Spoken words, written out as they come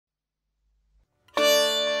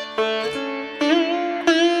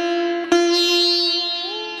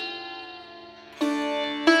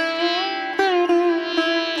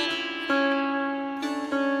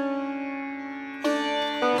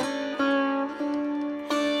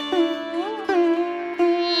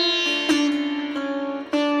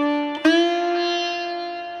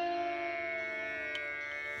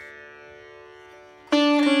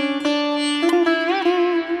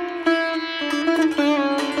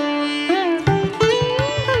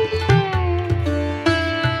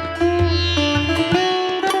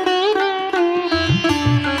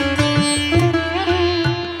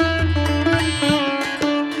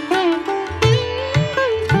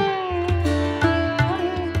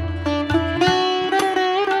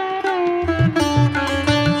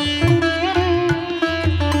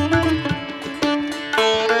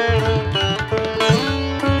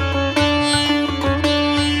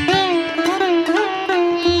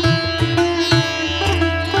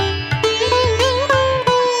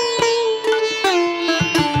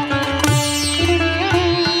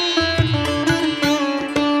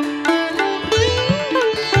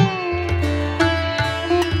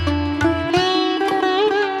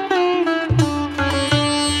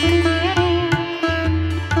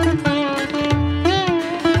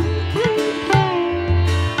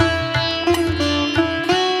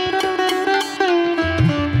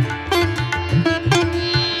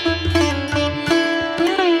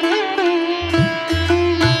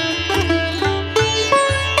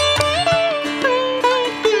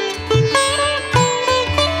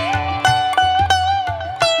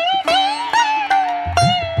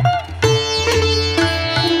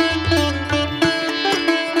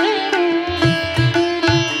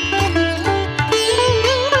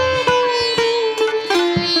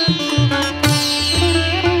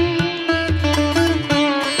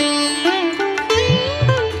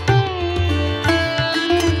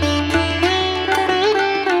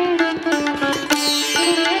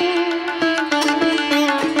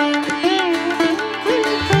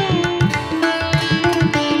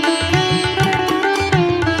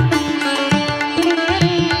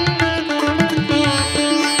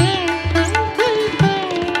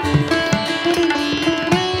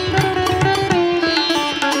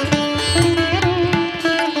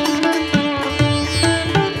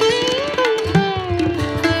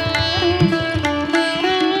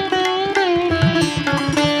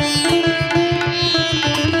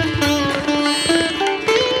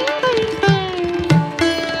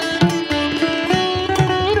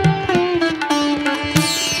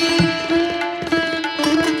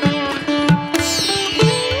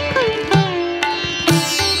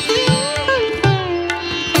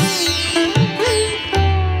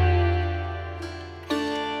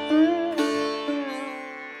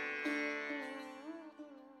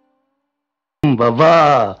বাবা,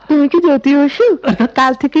 তুমি কি জ্যোতি বসু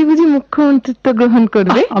কাল থেকেই বুঝি মুখ্যমন্ত্রিত্ব গ্রহণ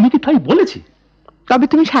করবে? আমি কি তাই বলেছি? তবে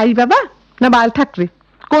তুমি সাই বাবা না বাল ঠাকরে,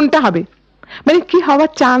 কোনটা হবে? মানে কি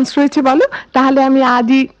হওয়ার চান্স রয়েছে বলো, তাহলে আমি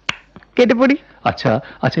আজই কেটে পড়ি। আচ্ছা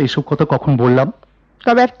আচ্ছা, এসব কথা কখন বললাম?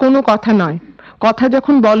 তবে আর কোনো কথা নয়, কথা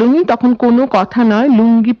যখন বলনি তখন কোনো কথা নয়।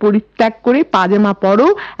 লুঙ্গি পরিত্যাগ করে পাজামা পরো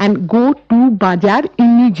অ্যান্ড গো টু বাজার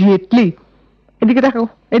ইমিডিয়েটলি। এদিকে দেখো,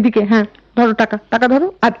 এদিকে, হ্যাঁ ধরো টাকা, টাকা ধরো,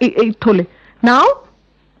 আর এই থলে নাও।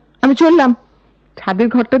 আমি চললাম। ছাদের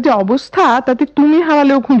ঘরটার যে অবস্থা তাতে তুমি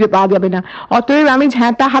হারালেও খুঁজে পাওয়া যাবে না। অতএব আমি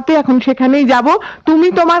ঝ্যাঁটা হাতে এখন সেখানেই যাব, তুমি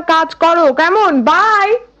তোমার কাজ করো, কেমন? বাই।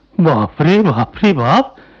 বাপরে বাপরে বাপ,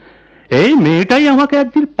 এই মেয়েটাই আমাকে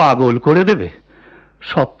একদিন পাগল করে দেবে।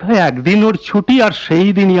 সপ্তাহে একদিন ওর ছুটি, আর সেই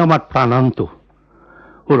দিনই আমার প্রাণান্ত।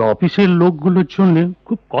 ওর অফিসের লোকগুলোর জন্য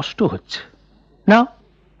খুব কষ্ট হচ্ছে। না,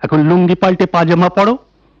 এখন লুঙ্গি পাল্টে পাজামা পরো,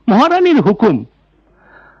 মহারানীর হুকুম।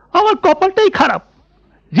 আমার কপালটাই খারাপ,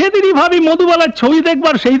 যেদিনই ভাবি মধুবালার ছবি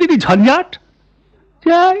দেখবার সেই দিনই ঝঞ্ঝাট।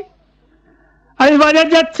 যাই, আমি বাজার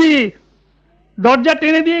যাচ্ছি, দরজা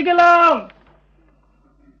টেনে দিয়ে গেলাম।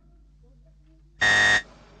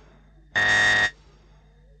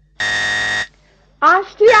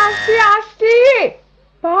 আসছি আসছি আসছি।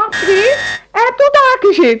 বাপরে, এত তাড়া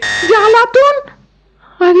কিসের? জ্বালাতন।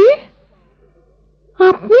 আরে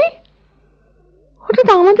আপনি? হঠাৎ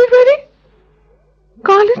আমাদের বাড়ি?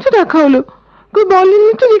 কালই তো দেখা হলো, কেউ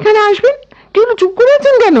বলেননি তো যেখানে আসবেন। কেউ চুপ করে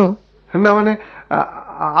আছেন কেন? না মানে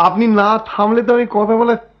আপনি না থামলে তো আমি কথা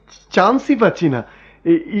বলার চান্সই পাচ্ছি না।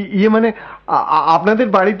 ইয়ে মানে আপনাদের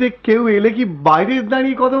বাড়িতে কেউ এলে কি বাইরে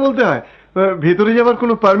দাঁড়িয়ে কথা বলতে হয়? ভেতরে যাবার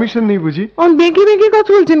কোনো পারমিশন নেই বুঝি? বেঁকে বেঁকে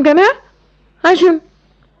কথা বলছেন কেন? আসুন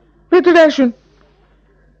ভেতরে, আসুন,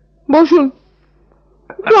 বসুন।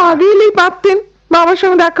 একটু আগে এলেই পারতেন, বাবার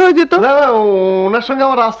সঙ্গে দেখা হয়ে যেত। না, ওনার সঙ্গে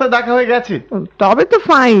আমার রাস্তায় দেখা হয়ে গেছে। তবে তো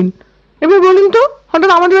ফাইন। এবার বলুন তো,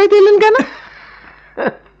 হঠাৎ আমাদের বাড়িতে এলেন কেন?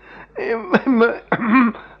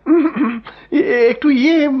 একটু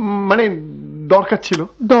মানে দরকার ছিল।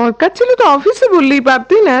 দরকার ছিল তো অফিসে বললেই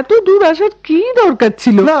পারতেন, এত দূর আসার কি দরকার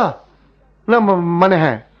ছিল? না না, মানে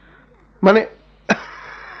হ্যাঁ, মানে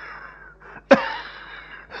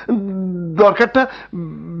দরকারটা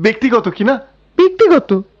ব্যক্তিগত কিনা। ব্যক্তিগত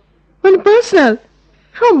মানে পার্সোনাল?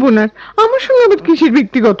 সর্বনাশ, আমার সঙ্গে আবার কিসের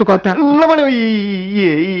ব্যক্তিগত কথা? না মানে ওই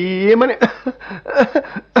মানে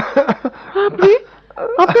আপনি,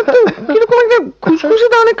 আপনার তো কিরকম একটা খুশখুশে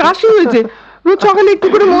ধরনের কাশি হয়েছে। রোজ সকালে একটু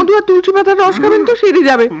করে মধু আর তুলসী পাতার রস খাবেন তো সেরে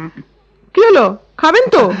যাবে। কি হলো, খাবেন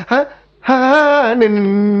তো? হ্যাঁ হ্যাঁ হ্যাঁ,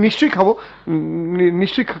 নিশ্চয়ই খাবো,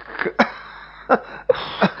 নিশ্চয়ই।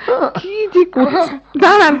 কি যে করছে,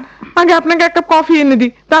 দাঁড়ান আগে আপনাকে এক কাপ কফি এনে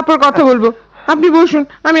দিই, তারপর কথা বলবো। আপনি বসুন,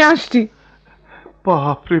 আমি আসছি।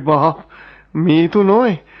 বাপরে বাপ, মেয়ে তো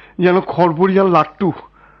নয়, যেন খড়বড়িয়াল লাট্টু।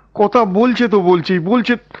 কথা বলছে তো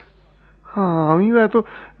বলছে। আমিও এত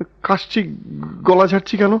কাশছি, গলা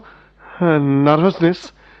ঝাড়ছি কেন? নার্ভাসনেস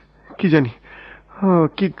কি জানি,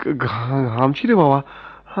 কি ঘামছি রে বাবা।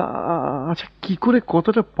 আচ্ছা, কি করে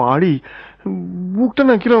কথাটা পারি? বুকটা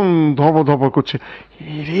না কিরম ধপ করছে।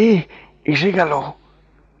 রে, এসে গেল।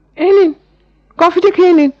 এই নিন, কফিটা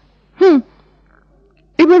খেয়ে নিন।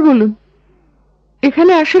 এবার বলুন,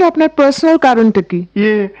 এখানে আসার আপনার পার্সোনাল কারণটা কি?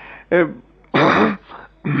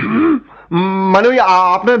 মানে ওই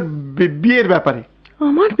আপনার বিয়ের ব্যাপারে।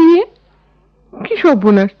 আমার বিয়ে? কি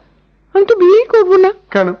সর্বনাশ, আমি তো বিয়েই করবো না।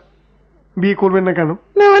 কেন বিয়ে করবেন না? কেন?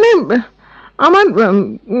 না মানে আমার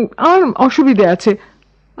আমার অসুবিধা আছে।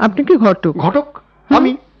 আপনি কি ঘটক? ঘটক?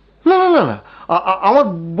 আমি? না না না না, আমার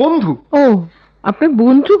বন্ধু। ও, আপনার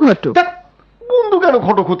বন্ধু ঘটক? বন্ধু কেন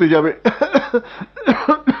ঘটক হতে যাবে?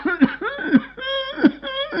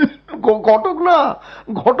 ঘটক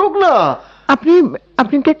না। আপনি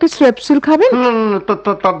আপনি কি একটা স্ট্রেপসিল খাবেন?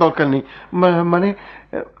 তার দরকার নেই। মানে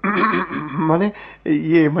মানে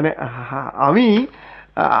মানে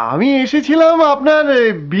আমি এসেছিলাম আপনার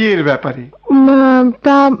বিয়ের ব্যাপারে।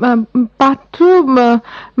 তা পাত্র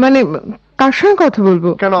মানে কার সঙ্গে কথা বলবো?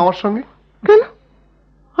 কেন আমার সঙ্গে? কেন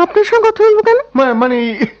আপনার সঙ্গে কথা বলবো কেন? মানে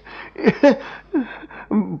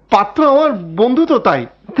পাত্র আমার বন্ধু তো, তাই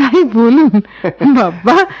বলুন।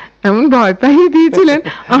 বাবা, এমন ভয় পাইয়ে দিয়েছিলেন,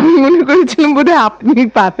 আমি মনে করেছিলাম বোধহয় আপনি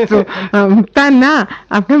পাত্র। তা না,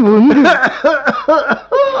 আপনার বন্ধু।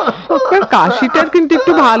 আপনার কাশিটার কিন্তু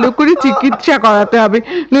একটু ভালো করে চিকিৎসা করাতে হবে,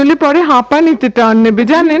 নইলে পরে হাঁপানিতে টান নেবে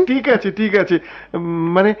জানেন। ঠিক আছে,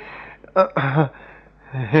 মানে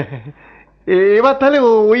এবার তাহলে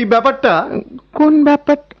ওই ব্যাপারটা। কোন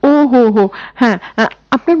ব্যাপার? ও হো, হ্যাঁ,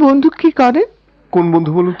 আপনার বন্ধু কি করেন? কোন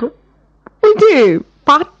বন্ধু বলুন তো? ওই যে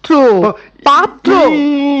পাত্র।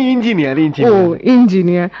 ইঞ্জিনিয়ার। ও,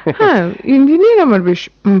 ইঞ্জিনিয়ার। হ্যাঁ, ইঞ্জিনিয়ার আমার বেশ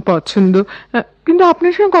পছন্দ। কিন্তু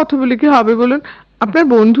আপনার সঙ্গে কথা বলে কি হবে বলুন? আপনার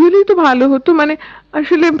বন্ধু হলেই তো ভালো হতো। মানে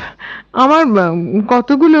আসলে আমার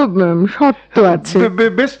কতগুলো শর্ত আছে।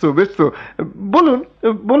 বেশ তো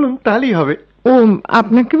বলুন তাহলেই হবে। ও,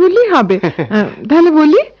 আপনাকে বললেই হবে? তাহলে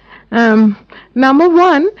বলি। নাম্বার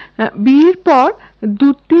 1, বিয়ের পর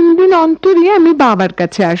 2-3 দিন অন্তরই আমি বাবার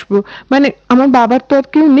কাছে আসবো। মানে আমার বাবার তো আর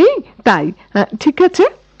কেউ নেই, তাই। ঠিক আছে?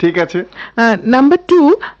 ঠিক আছে। নাম্বার 2,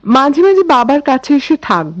 মাঝে মাঝে বাবার কাছে এসে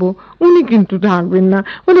থাকবো। উনি কিন্তু থাকবেন না,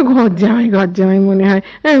 উনি ঘর জামাই মনে হয়,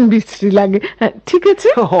 বিশ্রী লাগে। ঠিক আছে?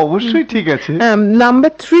 অবশ্যই ঠিক আছে।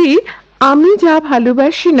 নাম্বার 3, আমি যা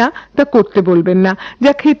ভালোবাসি না তা করতে বলবেন না,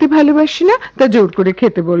 যা খেতে ভালোবাসি না তা জোর করে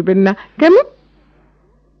খেতে বলবেন না। কেমন?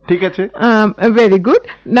 ঠিক আছে। Very good.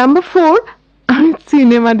 নাম্বার 4, আমি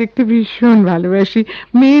সিনেমা দেখতে ভীষণ ভালোবাসি,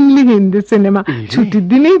 মেইনলি হিন্দি সিনেমা। ছুটির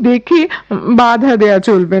দিনেই দেখি, বাধা দেয়া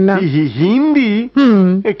চলবে না। হিন্দি?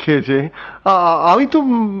 খেয়েছে। আমি তো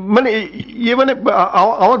মানে মানে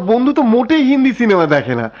আমার বন্ধু তো মোটেই হিন্দি সিনেমা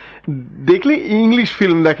দেখে না, দেখলে ইংলিশ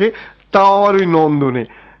ফিল্ম দেখে, তাও আর ওই নন্দনে।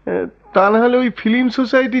 তা না হলে ওই ফিল্ম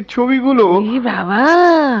সোসাইটির ছবিগুলো। বাবা,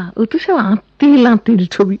 ও তো সব আত্মীর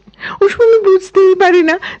ছবি, ওসব আমি বুঝতেই পারি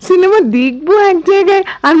না। সিনেমা দেখবো এক জায়গায়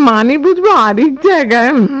আর মানে বুঝবো আরেক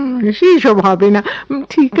জায়গায়, সেই সব হবে না।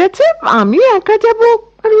 ঠিক আছে, আমি একা যাবো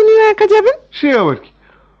আর উনিও একা যাবেন। সে আবার কি,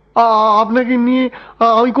 আপনাকে নিয়ে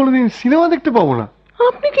আমি কোনোদিন সিনেমা দেখতে পাবো না?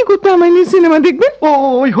 আপনি কি করতে আমায় নিয়ে সিনেমা দেখবেন?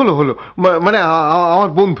 ওই হলো মানে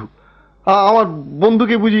আমার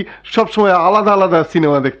বন্ধুকে বুঝি সবসময় আলাদা আলাদা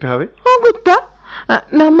সিনেমা দেখতে হবে? অগত্যা।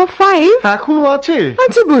 নাম্বার 5 এখনো আছে?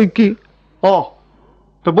 আছে বই কি।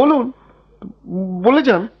 তো বলুন, বলে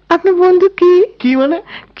যান। আপনার বন্ধু কি মানে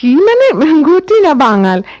ঘটি না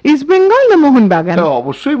বাঙাল, ইস্ট বেঙ্গল না মোহনবাগান?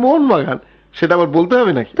 অবশ্যই মোহনবাগান, সেটা আবার বলতে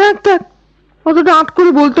হবে নাকি? থাক, অতটা আট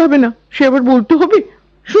করে বলতে হবে না, সে আবার বলতে হবে।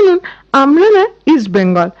 শুনুন, আমরা না ইস্ট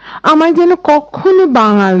বেঙ্গল, আমায় যেন কখনো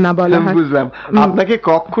বাঙাল না বলা হয়। বুঝলাম, আপনাকে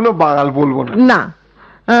কখনো বাঙাল বলবো না। না,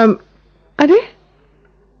 আরে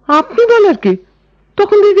আপনি বলার কি?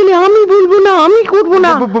 তখন দেখলে আমি বলবো না, আমি করবো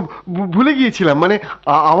না। ভুলে গিয়েছিলাম, মানে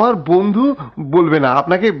আমার বন্ধু বলবে না,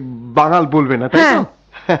 আপনাকে বাঙাল বলবে না, তাই তো?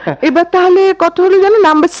 এবার তাহলে কত হলো জানো?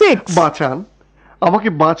 নাম্বার 6। বাঁচান, আমাকে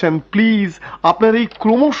বাঁচান প্লিজ, আপনার এই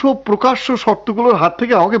ক্রমশ প্রকাশ্য শর্তগুলোর হাত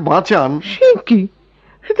থেকে আমাকে বাঁচান। সে কি,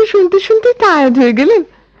 সেটা শুনতে শুনতে টায়ার্ড হয়ে গেলেন?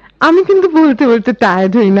 আমি কিন্তু বলতে বলতে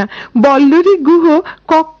টায়ার্ড হই না। বল্লরী গুহ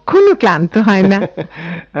কখনো ক্লান্ত হয় না।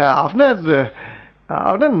 আপনার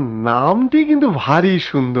আপনার নামটি কিন্তু ভারী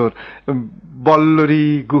সুন্দর, বল্লরী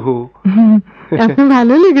গুহ। আপনার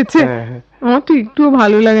ভালো লেগেছে? আমার তো একটুও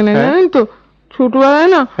ভালো লাগে না, জানেন তো। ছোটবেলায়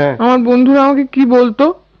না আমার বন্ধুরা আমাকে কি বলতো,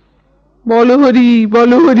 বলো হরি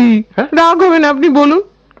বলো হরি। রাগ হবে না, আপনি বলুন।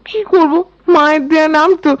 কি করব, মায়ের দেয়া নাম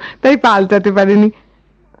তো, তাই পাল্টাতে পারিনি।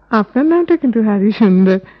 আপনার নামটা কিন্তু ভারী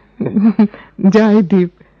সুন্দর, জয়দীপ।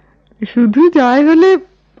 শুধু জয় হলে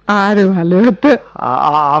আরো ভালো হতো।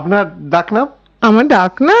 আপনার ডাকনাম? আমার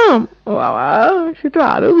ডাকনাম? ও বাবা, সেটা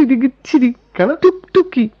আরো বিদিকিচ্ছিরি। কেন?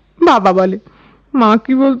 টুকটুকি বাবা বলে। মা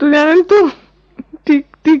কি বলতো জানেন তো?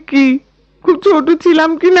 টিকটিকি। খুব ছোট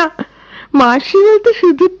ছিলাম কিনা, মাসি বলতো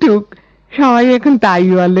শুধু টুক। সবাই এখন তাই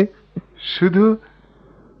বলে। শুধু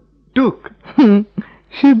টুক?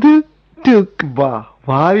 শুধু টুক। বাহ,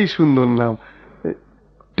 ভারী সুন্দর নাম,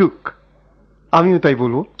 টুক। আমিও তাই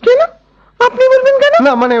বলবো। কেন আপনি বলবেন কেন?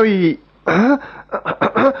 না মানে ওই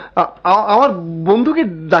আমার বন্ধুকে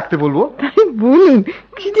ডাকতে বলবো। বলুন,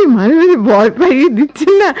 কি যে মাঝে মাঝে ভয় পাইয়ে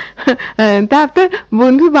দিচ্ছেন না। তা আপনার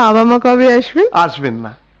বন্ধু বাবা মা কবে আসবেন? আসবেন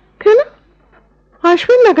না। কেন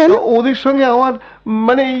আসবেন না কেন? ওদের সঙ্গে আমার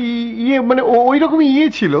মানে মানে ওই রকমই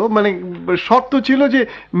ছিল, মানে শর্ত ছিল যে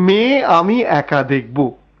মেয়ে আমি একা দেখবো।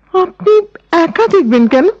 আপনি একা দেখবেন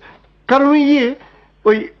কেন? কারণ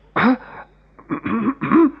ওই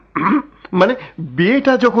মানে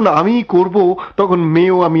বিয়েটা যখন আমি করব তখন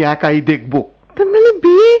মেয়েও আমি একাই দেখব। তার মানে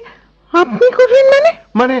বিয়ে আপনি করবেন?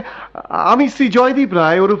 মানে আমি শ্রী জয়দীপ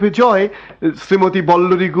রায় ওরফে জয়, শ্রীমতী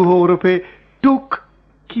বল্লরী গুহ ওরফে টুক,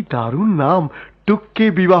 কি দারুণ নাম, টুককে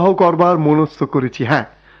বিবাহ করবার মনস্থ করেছি। হ্যাঁ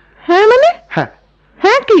হ্যাঁ মানে? হ্যাঁ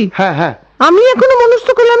হ্যাঁ কি? হ্যাঁ হ্যাঁ। আমি এখনো মনস্থ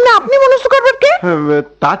করলাম না, আপনি মনস্থ করবেন কে?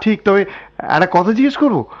 তা ঠিক, তবে একটা কথা জিজ্ঞেস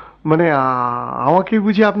করবো, মানে আমাকে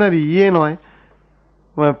বুঝি আপনার নয়,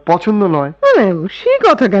 পছন্দ নয়? সেই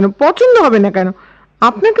কথা কেন, পছন্দ হবে না কেন?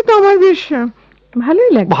 আপনাকে তো আমার বেশ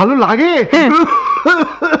ভালোই লাগে। ভালো লাগে?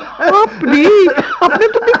 আপনি, আপনার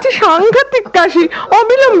তো দেখছি সাংঘাতিক কাশি।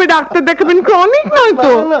 অবিলম্বে ডাক্তার দেখাবেন, ক্রনিক নয়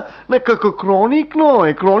তো? না ক্রনিক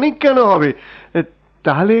নয়, ক্রনিক কেন হবে?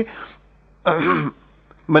 তাহলে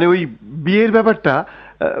মানে ওই বিয়ের ব্যাপারটা,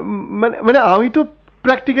 মানে মানে আমি তো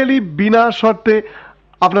প্র্যাকটিক্যালি বিনা শর্তে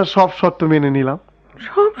আপনার সব শর্ত মেনে নিলাম।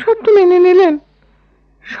 সব শর্ত মেনে নিলেন?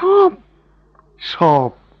 সব? সব?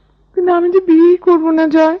 কিন্তু আমি যে বিয়ে করবো না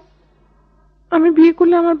জয়। আমি বিয়ে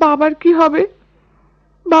করলে আমার বাবার কি হবে?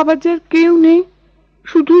 বাবার যে আর কেউ নেই,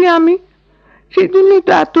 শুধুই আমি। সেই জন্যই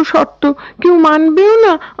তো এত শর্ত, কেউ মানবেও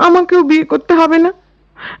না, আমাকেও বিয়ে করতে হবে না।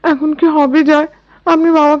 এখন কি হবে জয়? আপনি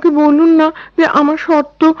বাবাকে বলুন না যে আমার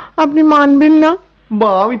শর্ত আপনি মানবেন না। বা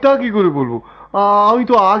আমি তা কি করে বলবো? আমি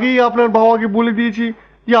তো আগেই আপনার বাবাকে বলে দিয়েছি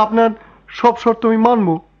যে আপনার সব শর্ত আমি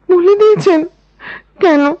মানবো। বলে দিয়েছেন?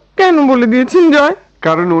 কেন কেন বলে দিয়েছেন জয়?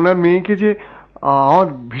 কারণ ওনার মেয়েকে যে আমার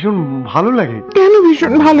ভীষণ ভালো লাগে। কেন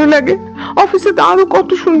ভীষণ ভালো লাগে? অফিসে তো আরো কত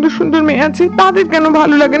সুন্দর সুন্দর মেয়ে আছে, তাদের কেন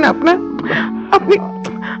ভালো লাগে না আপনার? আপনি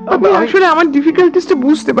আপনি আসলে আমার ডিফিকাল্টিসটা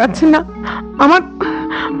বুঝতে পারছেন না। আমার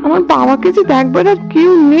আমার বাবাকে যে দেখবার আর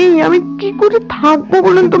কেউ নেই, আমি কি করে থাকবো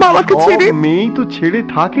বলুন তো বাবাকে ছেড়ে? মেয়েই তো ছেড়ে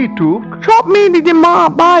থাকে টুক। সব মেয়েদের যে মা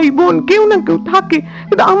ভাই বোন কেউ না কেউ থাকে,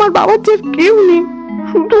 কিন্তু আমার বাবার যে কেউ নেই,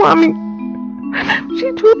 শুধু আমি।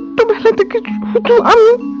 সেই ছোট্টবেলা থেকে শুধু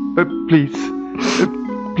আমি। প্লিজ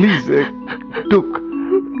প্লিজ টুক,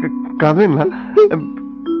 কাঁদবেন না,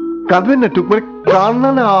 কাঁদবেন না টুক, মানে কান্না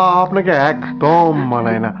না আপনাকে একদম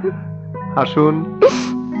মানায় না। আসুন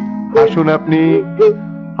আসুন আপনি,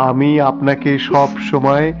 আমি আপনাকে সব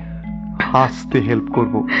সময় হাসতে হেল্প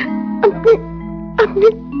করব। আপনি আপনি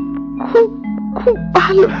খুব খুব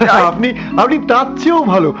ভালো। আপনি আপনি তার চেয়েও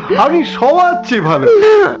ভালো, আপনি সবার চেয়ে ভালো।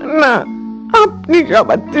 না না, আপনি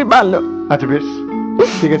সবার চেয়ে ভালো। আচ্ছা বেশ,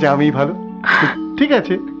 ঠিক আছে, আমি ভালো, ঠিক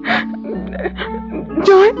আছে।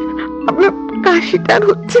 জয়, আপনার কাশিটা আর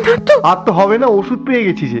হচ্ছে না তো? আর তো হবে না, ওষুধ পেয়ে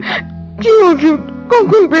গেছি যে। কি ওষুধ?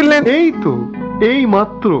 কখন পেলেন? এই তো এই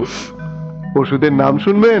মাত্র। ওষুধের নাম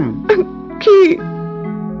শুনবেন? কি?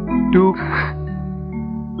 টুক।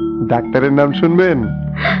 ডাক্তারের নাম শুনবেন?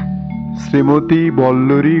 শ্রীমতী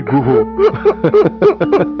বল্লরী গুহ।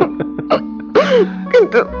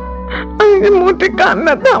 কিন্তু আমি যে মোটে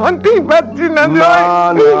কান্না থামাতেই পারছি না। না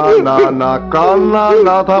না না না, কান্না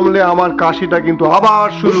না থামলে আমার কাশিটা কিন্তু আবার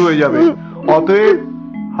শুরু হয়ে যাবে। অতএব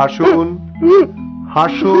হাসুন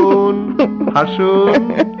হাসুন হাসুন।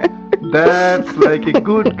 That's like a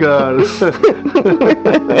good girl.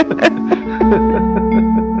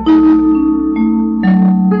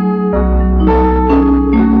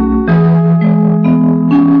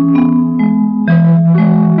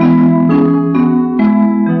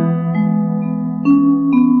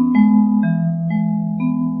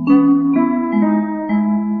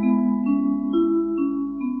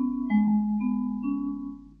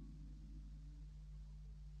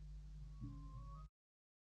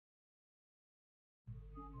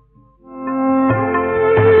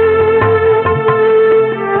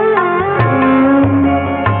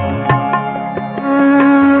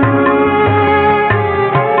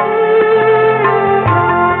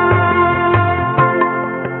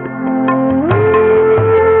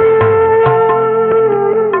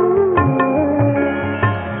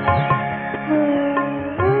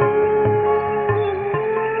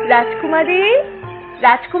 রাজকুমারী,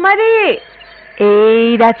 রাজকুমারী, এই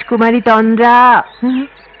রাজকুমারী তন্দ্রা।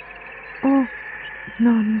 ও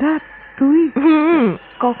নন্দা, তুই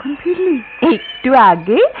কখন ফিরলি? একটু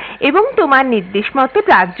আগে, এবং তোমার নির্দেশ মতো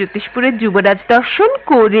প্রাগজ্যোতিষপুরের যুবরাজ দর্শন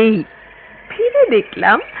করেই ফিরে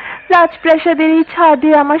দেখলাম রাজপ্রাসাদের এই ছাদে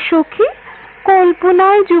আমার সখী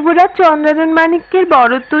কল্পনায় যুবরাজ চন্দ্রারণ মাণিক্যের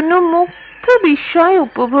বরতনু মুগ্ধ বিস্ময়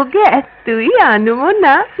উপভোগে এতই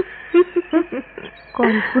আনমনা।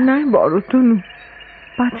 কল্পনায় বড়তনু,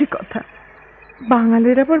 বাজে কথা।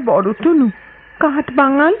 বাঙালের আবার বড়তনু, কাঠ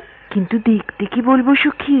বাঙাল। কিন্তু দেখতে কি বলবো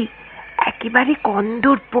সখী, একেবারে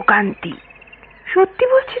কন্দর্প কান্তি। সত্যি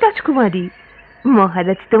বলছি রাজকুমারী,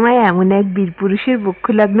 মহারাজ তোমায় এমন এক বীর পুরুষের বক্ষ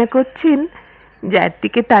লগ্ন করছেন যার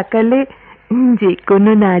দিকে তাকালে যে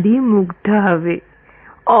কোনো নারী মুগ্ধ হবে।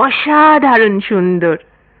 অসাধারণ সুন্দর।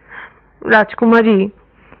 রাজকুমারী,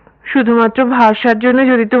 শুধুমাত্র ভাষার জন্য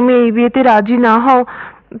যদি তুমি এই বিয়েতে রাজি না হও,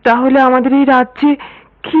 তাহলে আমাদের এই রাজ্যে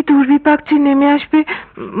কি দুর্বিপাক যে নেমে আসবে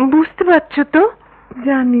বুঝতে পারছো তো?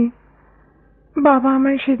 জানি, বাবা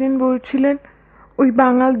আমায় সেদিন বলছিলেন ওই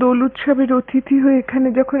বাঙাল দোল উৎসবের অতিথি হয়ে এখানে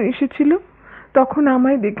যখন এসেছিল তখন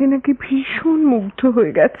আমায় দেখে নাকি ভীষণ মুগ্ধ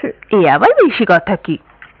হয়ে গেছে। এ আবার বেশি কথা কি?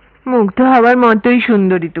 মুগ্ধ হওয়ার মতোই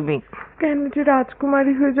সুন্দরী তুমি। কেন যে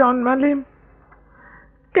রাজকুমারী হয়ে জন্মালেন,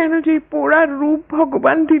 কেন যে পোড়ার রূপ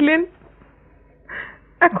ভগবান দিলেন।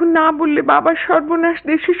 এখন না বললে বাবার সর্বনাশ,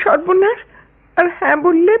 দেশের সর্বনাশ, আর হ্যাঁ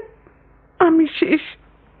বললে আমি শেষ।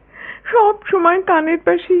 সব সময় কানের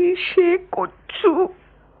পাশে সে করছু।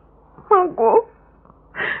 মাগো,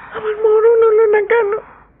 আমার মরণ হলো না কেন?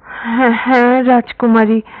 হ্যাঁ হ্যাঁ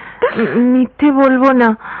রাজকুমারী, মিথ্যে বলবো না।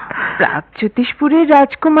 প্রাগজ্যোতিষপুরের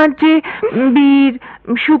রাজকুমার যে বীর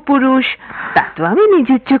সুপুরুষ তা তো আমি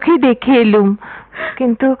নিজের চোখে দেখে এলুম,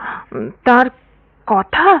 কিন্তু তার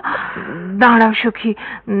কথা, দাঁড়াও সখী,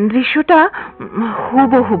 দৃশ্যটা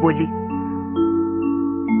হুবহু বলি।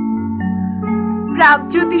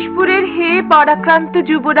 প্রাগজ্যোতিষপুরের হে পরাক্রান্ত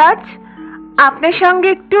যুবরাজ, আপনার সঙ্গে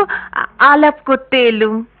একটু আলাপ করতে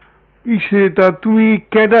এলুম। সেটা তুমি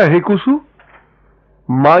কেডা হে কুসু?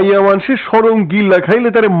 মাইয়া মানুষের সরম গিল্লা খাইলে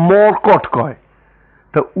তারে মরকট কয়,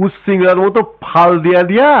 তা উচ্চিংড়ার মতো ফাল দিয়া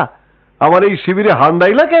দিয়া আমার এই শিবিরে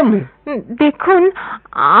হান্দাইলা কেমনে? দেখুন,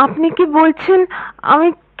 আপনি কি বলছেন আমি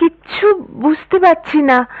কিচ্ছু বুঝতে পারছি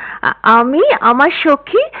না। আমি আমার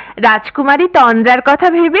সখী রাজকুমারী তন্দ্রার কথা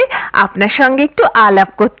ভেবে আপনার সঙ্গে একটু আলাপ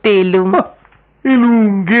করতে এলুম। এলুম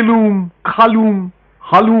গেলুম খালুম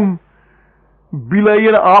হালুম,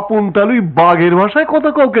 বিলাইয়ের আপন তালুই বাঘের ভাষায় কথা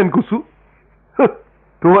কও কেন কুসু?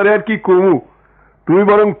 তোমার আর কি কমু? তুমি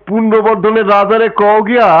বরং পুণ্যবর্ধনের রাজারে কও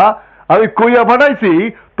গিয়া আমি কইয়া পাঠাইছি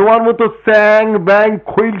তোমার মতো স্যাং ব্যাং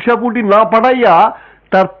খৈলসা পুটি না পাঠাইয়া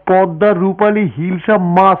তার পদ্মা রূপালী হিলসা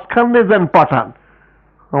মাঝখানে যেন পাঠান।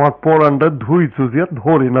 আমার পরানটা ধৈর্য দিয়া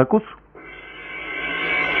ধরে না কুসু।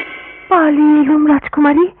 পালিয়ে এলুম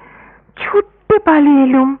রাজকুমারী, ছুটতে পালিয়ে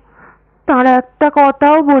এলুম। তার একটা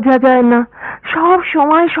কথাও বোঝা যায় না, সব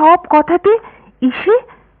সময় সব কথাতে ইসে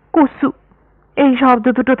কসু এই শব্দ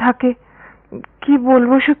দুটো থাকে। কি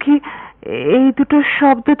বলবো সখী, এই দুটো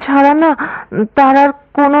শব্দ ছাড়া না তার আর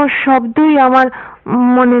কোনো শব্দই আমার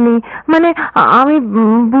মনে নেই, মানে আমি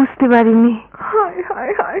বুঝতে পারিনি। হায়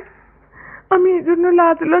হায় হায়, আমি এই জন্য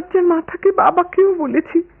লাজ লজ্জার মাথাকে বাবাকেও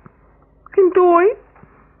বলেছি, কিন্তু ওই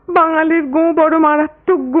বাঙালির গো বড়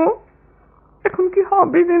মারাত্মক গো। এখন কি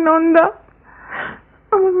হবে রে নন্দা?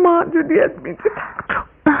 আমার মা যদি আজ বেঁচে থাকতো।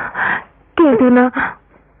 কেঁদো না,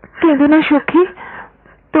 কেঁদো না সখী,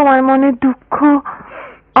 তোমার মনের দুঃখ,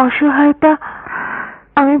 অসহায়তা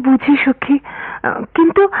আমি বুঝি সখী,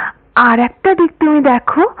 কিন্তু আর একটা দিক তুমি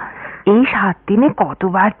দেখো, এই 7 দিনে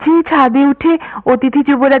কতবার যে ছাদে উঠে অতিথি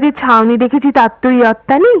যুবরাজের ছাউনি দেখেছি, তার তো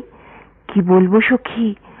ইয়ত্তা নেই। কি বলবো সখী,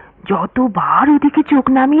 যতবার ওদিকে চোখ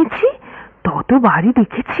নামিয়েছি ততবারই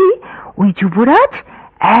দেখেছি ওই যুবরাজ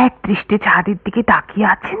এক দৃষ্টে ছাদের দিকে তাকিয়ে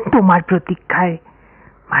আছেন তোমার প্রতীক্ষায়।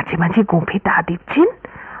 মাঝে মাঝে গোঁফে তা দিচ্ছেন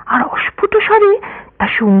আর অস্ফুট স্বরে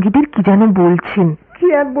তার সঙ্গীদের কি যেন বলছেন। কি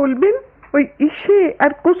আর বলবেন, ওই ইসে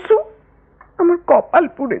আর কুসু। আমার কপাল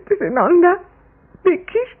পুড়েছে রে নন্দা।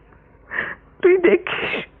 দেখিস, তুই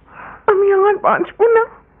দেখিস, আমি আর বাঁচবো না।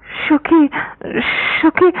 সখী,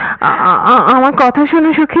 সখী, আমার কথা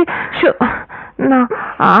শোনো সখী। না,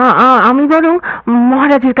 আমি বরং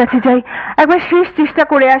মহারাজের কাছে যাই, একবার শেষ চেষ্টা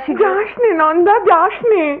করে আসি। যাস নে নন্দা, যাস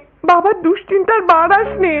নে, বাবার দুশ্চিন্তার বাড়াস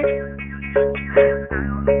নে।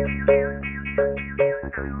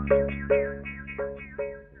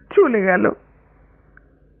 চলে গেল,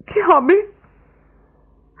 কি হবে?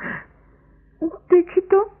 দেখি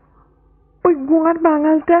তো ওই গোয়ার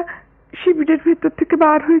বাঙালটা শিবিরের ভেতর থেকে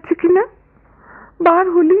বার হয়েছে কিনা। বার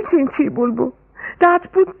হলেই চেঁচিয়ে বলবো,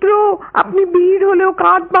 রাজপুত্র আপনি বীর হলেও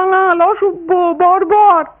কাঠ বাঙাল, অসভ্য,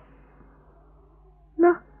 বর্বর।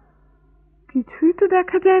 না, কিছুই তো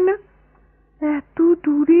দেখা যায় না, এত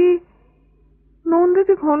দূরে। নন্দা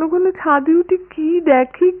যে ঘন ঘন ছাদে উঠে কি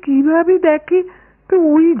দেখে, কিভাবে দেখে, তো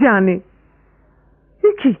ওই জানে।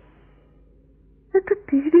 কি একটা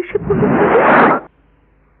তীর এসে পড়েছে,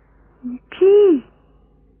 কি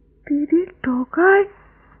তীরের ডগায়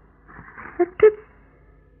একটা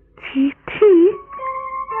চিঠি।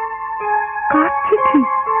 কার চিঠি?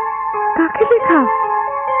 কাকে লেখা?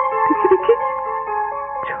 দেখি দেখি,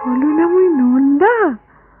 ছলনাময়ী নন্দা।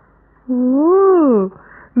 ও,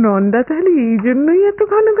 নন্দা তাহলে এই জন্যই এত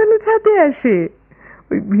ঘন ঘন ছাদে আসে।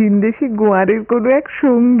 ওই ভিনদেশি গোয়ারের কোনো এক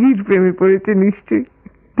সঙ্গীর প্রেমে পড়েছে নিশ্চয়ই।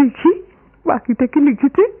 দেখি বাকিটা কি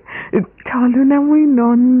লিখেছে। ছলনাময়ী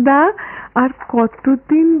নন্দা, আর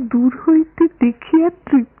কতদিন দূর হইতে দেখিয়া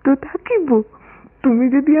তৃপ্ত থাকিব। তুমি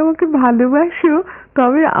যদি আমাকে ভালোবাসো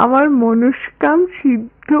তবে আমার মনস্কাম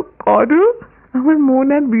সিদ্ধ করো। আমার মন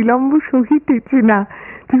আর বিলম্ব সহিতেছে না।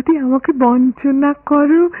 যদি আমাকে বঞ্চনা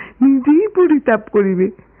করো, নিজেই পরিতাপ করিবে।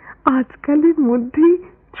 আজকালের মধ্যেই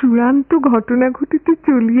চূড়ান্ত ঘটনা ঘটিতে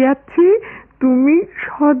চলিয়াছে। তুমি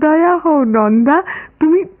সদয়া হও নন্দা,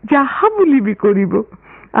 তুমি যাহা বলিবি করিব।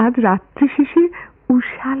 আজ রাত্রি শেষে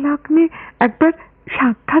উষা লগ্নে একবার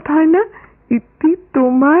সাক্ষাৎ হয় না? ইতি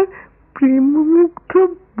তোমার প্রেমমুগ্ধ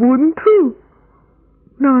বন্ধু।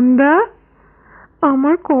 নন্দা,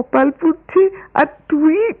 আমার কপাল পুড়ছে, আর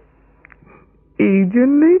তুই। এই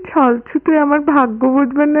জন্যই ছলছুতে আমার ভাগ্য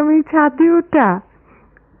বোঝবার নামে ছাদে ওঠা।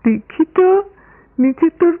 দেখি তো নিচে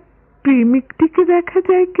তোর প্রেমিকটিকে দেখা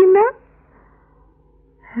যায় কিনা।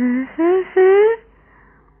 হ্যাঁ হ্যাঁ হ্যাঁ,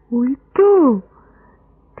 ওই তো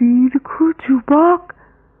দীর্ঘ যুবক।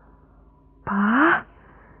 বাহ,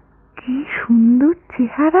 কি সুন্দর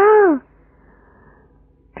চেহারা।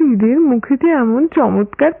 তীরের মুখে যে এমন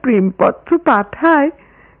চমৎকার প্রেমপত্র পাঠায়,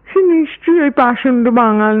 সে নিশ্চয়ই ওই পাষণ্ড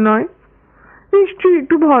বাঙাল নয়। নিশ্চয়ই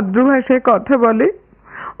একটু ভদ্র ভাষায় কথা বলে।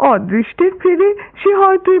 অদৃষ্টের ফেরে সে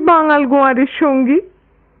হয়তো ওই বাঙাল গোয়ারের সঙ্গী।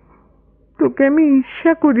 তোকে আমি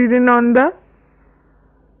ঈর্ষা করি রে নন্দা।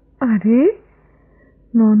 আরে,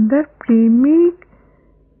 নন্দার প্রেমিক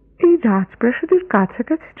এই রাজপ্রাসাদের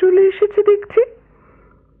কাছাকাছি চলে এসেছে দেখছি।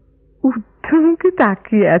 ঊর্ধ্বমুখে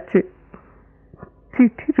তাকিয়ে আছে।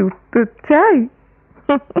 চিঠির উত্তর চাই।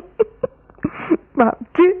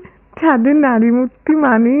 ভাবছি ছাদের নারী মূর্তি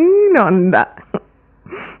মানেই নন্দা।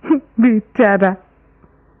 বেচারা।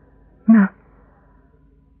 না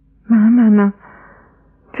না না না,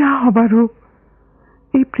 যা হবার হোক,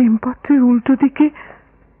 এই প্রেমপত্রের উল্টো দিকে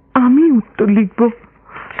আমি উত্তর লিখব।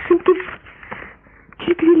 কিন্তু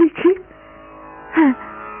কি দিয়ে লিখি? হ্যাঁ,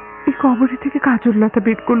 এই কবরি থেকে কাজল লতা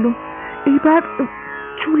বের করলাম। এইবার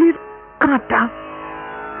চুলের কাঁটা,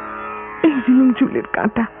 এই রিং চুলের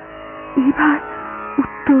কাঁটা। এইবার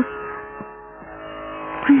উত্তর।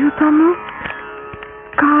 প্রিয়তম,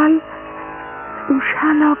 কাল উষা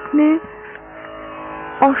লগ্নে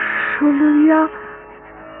অশ্ব লইয়া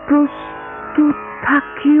প্রস্তুত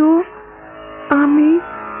থাকিও। আমি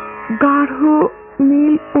গাঢ়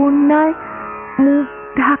নীল ওড়নায় মুখ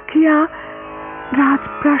ঢাকিয়া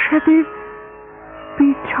রাজপ্রাসাদের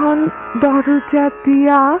পিছন দরজা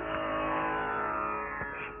দিয়া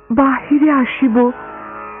বাহিরে আসিব।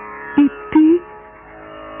 ইতি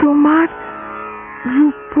তোমার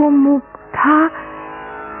রূপমুগ্ধা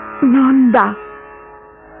নন্দা।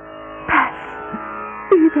 ব্যাস,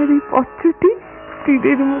 এইবার এই পত্রটি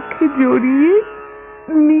তীরের মুখে জড়িয়ে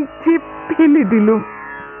নিচে ফেলে দিলুম।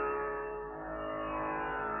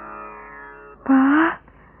 বাহ,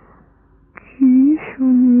 কি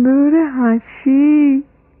সুন্দর হাসি!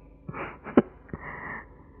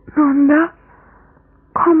 নন্দা,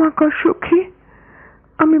 ক্ষমা কর সখী,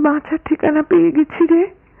 আমি বাঁচার ঠিকানা পেয়ে গেছি রে।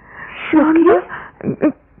 নন্দা,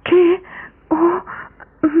 কে? ও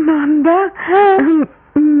নন্দা,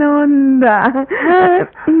 নন্দা,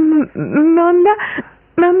 নন্দা,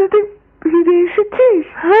 নন্দা, তুই ফিরে এসেছিস?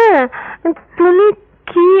 হ্যাঁ, তুমি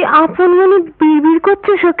কি আপন মনে বিড়বিড়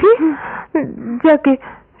করছো সখী? যাকে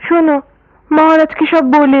শোনো, মহারাজকে সব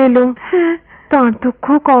বলে এলো। তার দুঃখ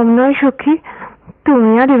কম নয় সখী,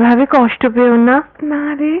 তুমি আর এভাবে কষ্ট পেও না। না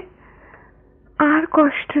রে, আর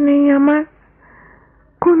কষ্ট নেই, আমার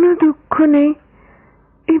কোনো দুঃখ নেই।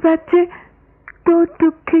 এবার যে তোর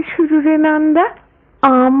দুঃখের শুরু রে নন্দা।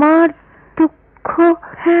 আমার দুঃখ?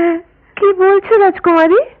 হ্যাঁ। কি বলছো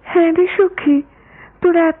রাজকুমারী? হ্যাঁ রে সখী,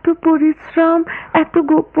 তোর এত পরিশ্রম, এত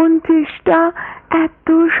গোপন চেষ্টা, এত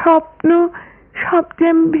স্বপ্ন, সব যে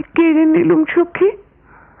আমি কেড়ে নিলুম সখী।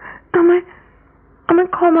 আমায় আমায়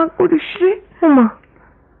ক্ষমা করিস রে। ওমা,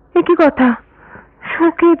 এ কি কথা?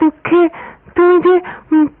 শোকে দুঃখে তুমি যে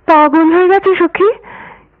পাগল হয়ে গেছো সখী?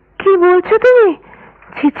 কি বলছো তুমি?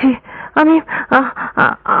 ছি ছি, আমি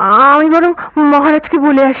বরং মহারাজকে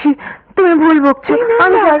বলে আসি, তুমি ভুল বকছো।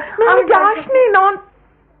 আমি যাসনি,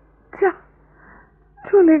 যা,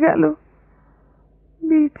 চলে গেল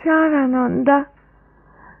বেচারা নন্দা।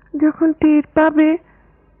 যখন টের পাবে,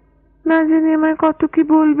 না জানি আমায় কত কি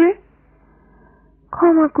বলবে।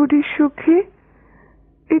 ক্ষমা করিস সখী,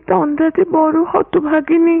 এই তন্দ্রা যে বড়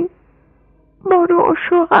হতভাগিনী, বড়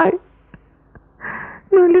অসহায়।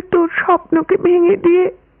 নইলে তোর স্বপ্নকে ভেঙে দিয়ে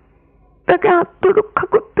তাকে আত্মরক্ষা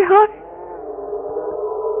করতে হয়।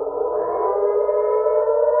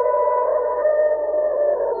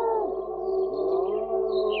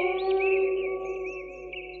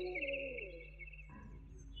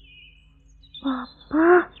 বাবা,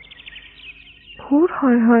 ভোর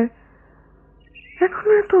হয়,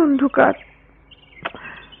 এখনো এত অন্ধকার।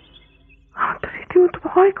 আমার তো রীতিমতো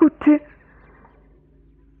ভয় করছে।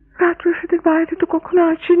 রাজপ্রাসাদের বাইরে তো কখনো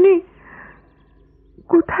আসেনি।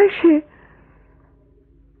 কোথায় সে?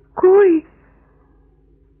 কই?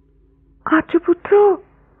 আর্যপুত্র,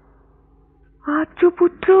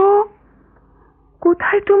 আর্যপুত্র,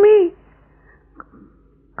 কোথায় তুমি?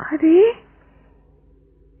 আরে,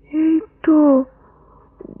 এই তো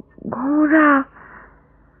ঘোড়া।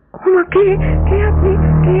 ওমাকে, কে আপনি?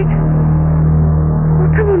 কে?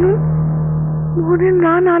 কথা বলুন। ভোরের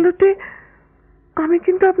ম্লান আলোতে আমি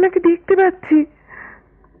কিন্তু আপনাকে দেখতে পাচ্ছি।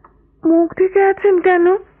 মুখ ঢেকে আছেন কেন?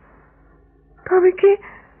 তবে কি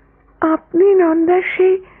আপনি নন্দার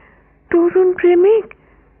সেই তরুণ প্রেমিক?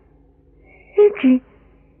 এ কি,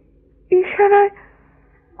 ইশারায়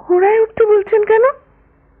ঘোড়ায় উঠতে বলছেন কেন?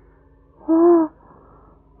 ও,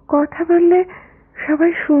 কথা বললে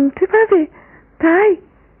সবাই শুনতে পাবে, তাই?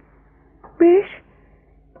 বেশ,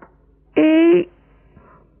 এই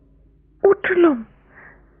উঠলাম।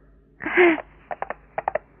 হ্যাঁ,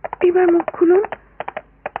 এবার মুখ খুলুন।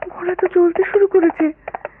 ঘোড়া তো চলতে শুরু করেছে।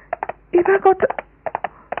 এবার কথা।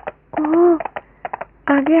 ও,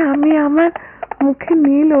 আগে আমি আমার মুখে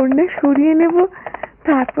নীল ওড়না সরিয়ে নেব,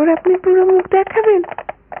 তারপর আপনি পুরো মুখ দেখাবেন।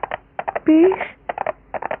 বেশ,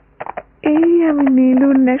 এই আমি নীল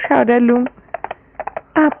ওড়না সরালুম।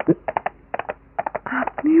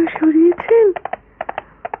 আপনিও সরিয়েছেন?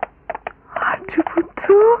 আর্যপুত্র,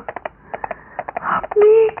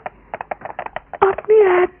 আপনি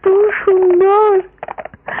এত সুন্দর,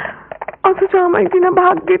 অথচ আমায় কিনা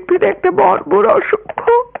ভাগ্যের ফিরে একটা বর্বর অসভ্য।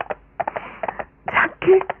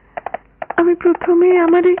 যাকে আমি প্রথমে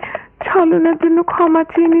আমার এই ছলনার জন্য ক্ষমা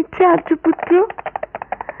চেয়ে নিচ্ছি আর্যপুত্র।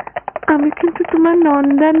 আমি কিন্তু তোমার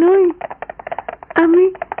নন্দা নই,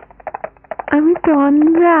 আমি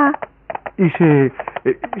তন্দ্রা।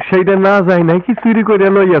 সেইটা না যায় নাকি চুরি করে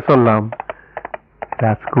লইয়া চললাম।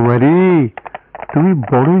 রাজকুমারী, তুমি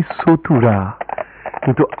বড়ই চতুরা,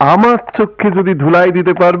 কিন্তু আমার চোখে যদি ধুলাই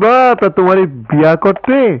দিতে পারবা তা তোমার বিয়া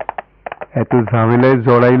করতে এত ঝামেলায়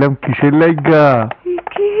জড়াইলাম কিসের লাইগা?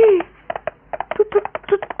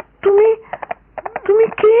 তুমি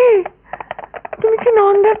কে? তুমি কি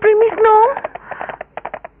নন্দার প্রেমিক নও?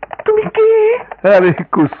 তুমি কে? আরে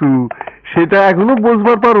কুসু, সেটা এখনো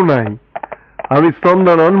বুঝবার পারো নাই। আমি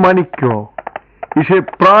চন্দ্রানন মাণিক্য, ইসে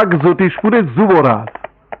প্রাগ জ্যোতিষপুরের যুবরাজ।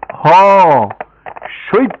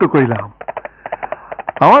 সৈত্য কইলাম।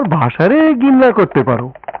 আমার ভাষারে গিন্না করতে পারো,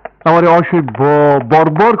 আমার অসভ্য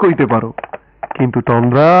বর্বর কইতে পারো, কিন্তু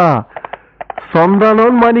তন্দ্রা,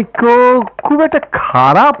 চন্দ্রানন মাণিক্য খুব একটা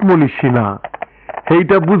খারাপ মনীষী না।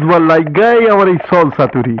 এইটা বুঝবার লাগাই আমার এই সল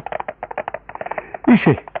সাতুরি।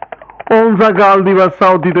 ইসে অনজা গাল দিবার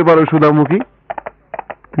চাও দিতে পারো সুধামুখী।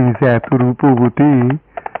 তুমি যে এত রূপবতী,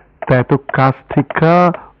 তা এত কাছ থেকে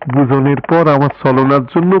বুঝনের পর আমার চলনার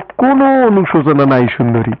জন্য কোনো অনুশোচনা নাই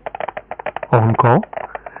সুন্দরী। অঙ্ক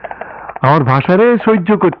আমার ভাষারে সহ্য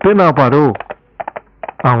করতে না পারো,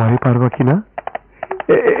 আমারই পারবা কিনা?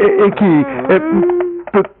 কি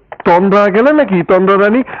তন্দ্রা গেলে নাকি তন্দ্রা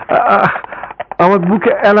রানী? আমার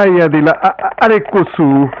বুকে এলাইয়া দিলা। আরে কসু,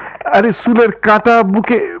 আরে চুলের কাটা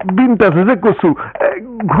বুকে বিনতাছে যে কসু,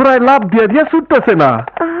 ঘোড়ায় লাভ দিয়া দিয়া ছুটতেছে না।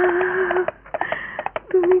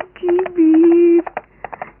 তুমি কি বীর,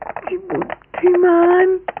 কি বুদ্ধিমান,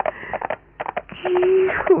 কি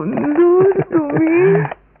সুন্দর তুমি।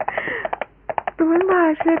 তোমার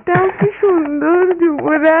ভাষাটাও কি সুন্দর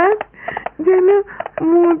যুবরাজ, যেন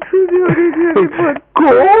মধু ঝরে ঝরে পড়ছে।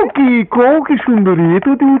 কও কি সুন্দরী, এ তো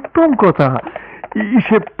অতি উত্তম কথা।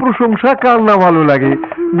 সে প্রশংসা কার না ভালো লাগে,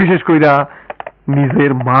 বিশেষ কইরা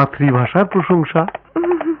নিজের মাতৃভাষার প্রশংসা।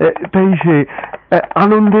 তাই সে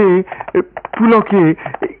আনন্দে পুলকে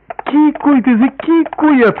কি কইতেছে, কি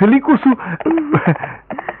কইয়া ফেলি কসু।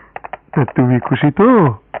 তুমি খুশি তো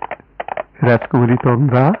রাজকুমারী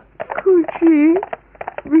তন্দ্রা? খুশি,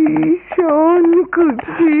 ভীষণ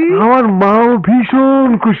খুশি। আমার মাও ভীষণ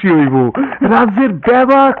খুশি হইব, রাজ্যের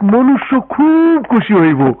ব্যাপক মনুষ্য খুব খুশি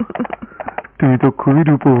হইব। তুমি তো খুবই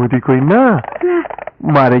রূপবতী কই না?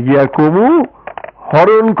 মারে গিয়া কমু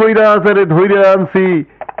হরণ কইরা আচারে ধইরা আনছি,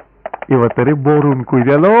 এবার তারে বরণ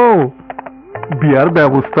কইরা লও, বিয়ার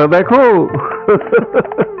ব্যবস্থা দেখো।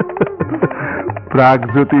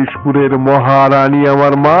 প্রাগজ্যোতিষপুরের মহারানী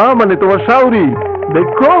আমার মা, মানে তোমার শাউরি,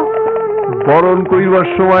 দেখো বরণ কইবার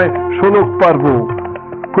সময় শোলক পারবো,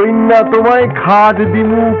 কন্যা তোমায় খাট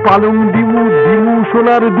দিমু, পালং দিমু, দিমু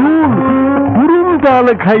সোনার দুল, হুরুম ডাল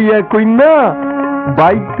খাইয়া কন্যা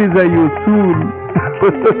বাইতে যাইও চুল।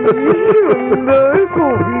 সুন্দর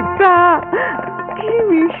কবিতা, কি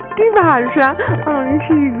মিষ্টি ভাষা, আমি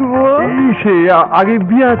শিখবো। সে আগে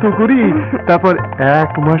বিয়া তো করি, তারপর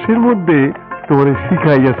 1 মাসের মধ্যে তোমার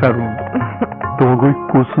শিখাইয়া ছাড়ুন। তোমাকে ওই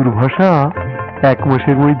কসুর ভাষা 1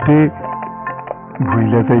 মাসের মধ্যে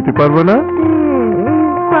ভুইলা যাইতে পারবো না?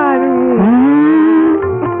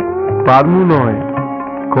 পারমু নয়,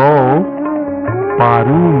 কও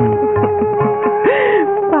পারুম।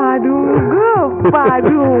 পারুম গো,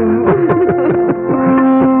 পারুম।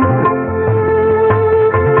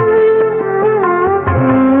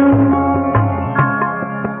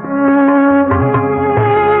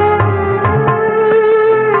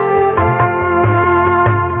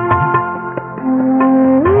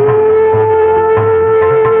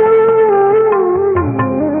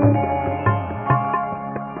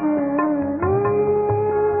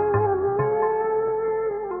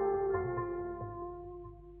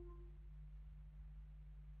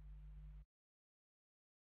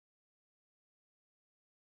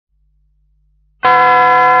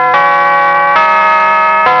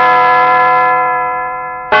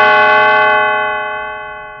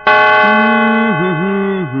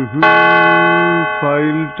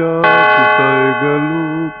 ফাইলটা কোথায় গেল,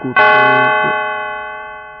 কোথায়?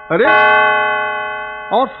 আরে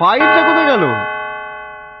আমার ফাইলটা কোথায় গেল?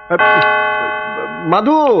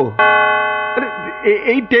 মাধু, আরে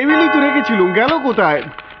এই টেবিলেই তো রেখেছিলুম, গেল কোথায়?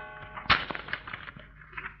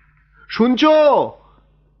 শুনছো?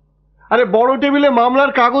 আরে বড় টেবিলে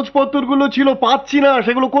মামলার কাগজপত্রগুলো ছিল, পাচ্ছি না,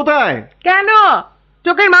 সেগুলো কোথায়? কেন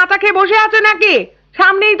চোখের মাথা খেয়ে বসে আছো নাকি?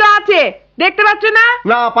 সামনেই তো আছে, দেখতে পাচ্ছ না?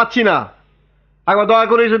 না, পাচ্ছি না। একবার দয়া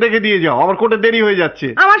করে এসে দেখে দিয়ে যাও, আমার কোর্টে দেরি হয়ে যাচ্ছে।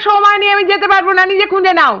 আমার সময় নিয়ে আমি যেতে পারবো না, নিজে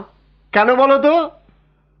খুঁজে নাও। কেন বলো তো?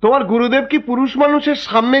 তোমার গুরুদেব কি পুরুষ মানুষের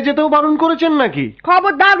সামনে যেতেও বারণ করেছেন নাকি?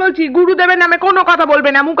 খবরদার বলছি, গুরুদেবের নামে কোনো কথা বলবে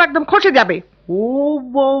না, মুখ একদম খসে যাবে। ও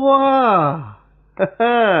বাবা,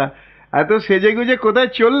 এত সেজে গুজে কোথায়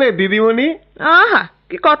চললে দিদিমণি? আহা,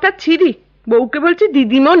 কি কথা ছিরি, বউকে বলছি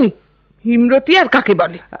দিদিমণি, হিমরতি আর কাকে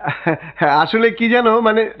বলে? আসলে কি জানো,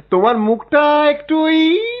 মানে তোমার মুখটা একটু ওই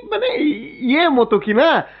মানে ইয়ে মতো কি না,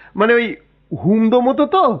 মানে ওই হুমদো মতো,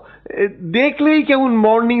 তো দেখলেই কেমন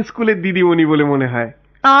মর্নিং স্কুলের দিদিমণি বলে মনে হয়।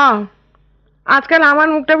 আজকাল আমার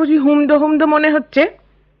মুখটা বুঝি হুমদো হুমদো মনে হচ্ছে?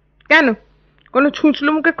 কেন, কোনো ছুঁচলো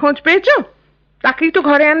মুখে খোঁজ পেয়েছো? তাকেই তো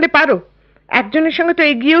ঘরে আনতে পারো। একজনের সঙ্গে তো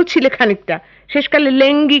এগিয়েও ছিলে খানিকটা, শেষকালে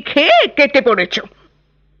লেঙ্গি খেয়ে কেটে পড়েছো।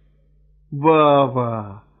 বাবা,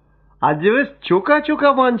 আজ বেশ চোকা চোকা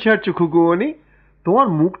মান ছাড়ছো খুকুমণি। তোমার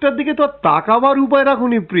মুখটার দিকে তো আর তাকাবার উপায়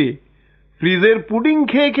রাখুনি প্রিয়ে। ফ্রিজের পুডিং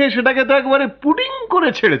খেয়ে খেয়ে সেটাকে তো একবারে পুডিং করে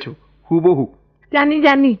ছেড়েছো হুবহু। জানি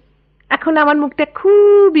জানি, এখন আমার মুখটা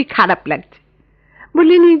খুবই খারাপ লাগছে।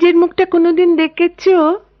 বলি, নিজের মুখটা কোনোদিন দেখেছো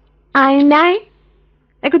আয়নায়?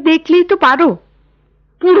 একটু দেখলেই তো পারো।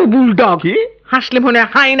 পুরো বুলডগ, হাসলে মনে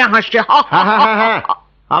হাই না হাসছে।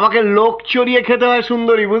 আমাকে লোক চড়িয়ে খেতে হয়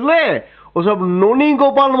সুন্দরী, বুঝলে? ওসব ননি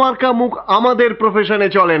গোপাল মার্কা মুখ আমাদের প্রফেশনে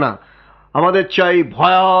চলে না। আমাদের চাই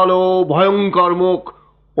ভয়ালো ভয়ঙ্কর মুখ,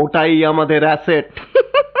 ওটাই আমাদের অ্যাসেট।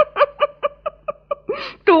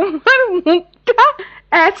 তোমার মুখটা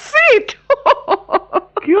অ্যাসিড?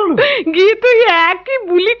 কি হলো? গিয়ে তো একই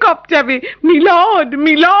বুলি কপচাবে, মিলড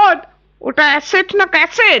মিলড। ওটা অ্যাসেট না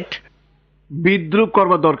ক্যাসেট? বিদ্রুপ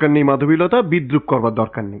করবার দরকার নেই মাধবীলতা, বিদ্রুপ করবার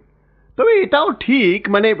দরকার নেই। তবে এটাও ঠিক,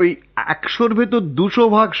 মানে ওই 100-র ভেতর 200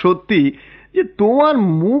 ভাগ সত্যি যে তোমার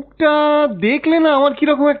মুখটা দেখলে না আমার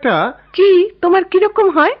কিরকম একটা। কি তোমার কিরকম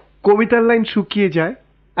হয়? কবিতার লাইন শুকিয়ে যায়,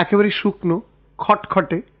 একেবারে শুকনো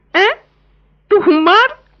খটখটে। তোমার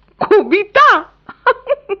কবিতা?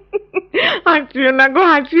 হাসিও না গো,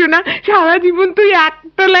 হাসিও না। সারা জীবন তুই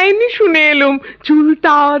একটা লাইনই শুনে এলুম,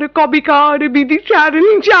 চুলটার কবিকার বিদিশার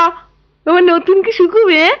নিচা। তোমার নতুন কি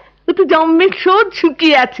শুকুবে? ও তো জম্মের শোধ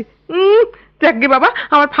শুকিয়ে আছে। যাকে বাবা,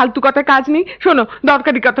 আমার ফালতু কথা কাজ নেই। শোনো,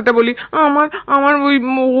 দরকারি কথাটা বলি। আমার ওই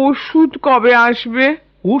ওষুধ কবে আসবে?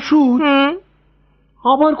 ওষুধ?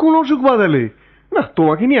 আবার কোন অসুখ বাদালে? না,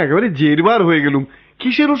 তোমাকে নিয়ে একেবারে জেরবার হয়ে গেলুম।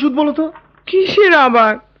 কিসের ওষুধ বলো তো? কিসের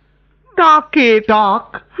আবার? টাকে। টাক?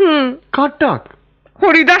 কার টাক?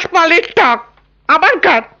 হরিদাস পালের টাক। আবার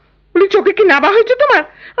কার? বলি, চোখে কি নাবা হয়েছে তোমার?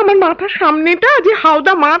 আমার মাথার সামনেটা যে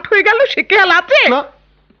হাওদা মাঠ হয়ে গেল, সে খেয়াল আছে?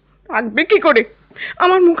 থাকবে কি করে?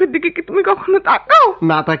 আমার মুখের দিকে কি তুমি কখনো তাকাও?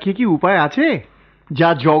 না তাকিয়ে কি উপায় আছে? যা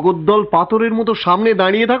জগদ্দল পাথরের মতো সামনে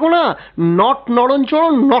দাঁড়িয়ে থাকো না, নট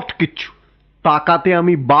নড়নচড়ন নট কিচ্ছু, তাকাতে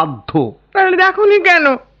আমি বাধ্য। তাহলে দেখোনি কেন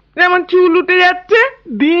যেমন চুল উঠে যাচ্ছে?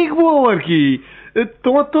 দেখবো আর কি,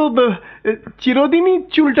 তোমার তো চিরদিনই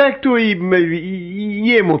চুলটা একটু ওই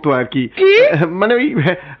ইয়ে মতো আর কি, মানে ওই,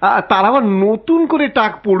 তার আবার নতুন করে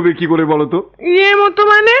টাক পড়বে কি করে বলো তো? ইয়ে মতো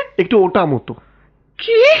মানে? একটু ওটা মতো।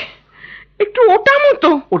 কি একটু ওটা মতো?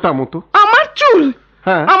 ওটা মতো আমার চুল?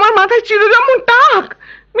 হ্যাঁ, আমার মাথায় ছিল যেমন টাক।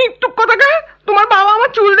 মৃত্যু কথাটা। তোমার বাবা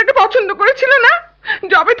আমার চুল দেখে পছন্দ করেছিল না?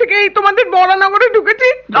 যবে থেকে এই তোমাদের বরানগরে ঢুকেছি,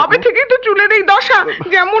 তবে থেকেই তো চুলের এই দশা।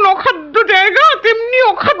 যেমন অখাদ্য জায়গা তেমনি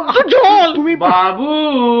অখাদ্য জল। তুমি বাবু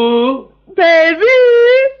বেবি,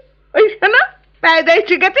 ওই শোনা প্যারাডাইস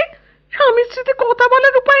ঠিক আছে। স্বামীর সাথে কথা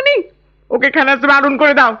বলার উপায় নেই। ওকে খানা বারণ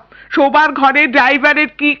করে দাও। শোবার ঘরে ড্রাইভারের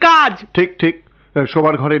কি কাজ? ঠিক ঠিক,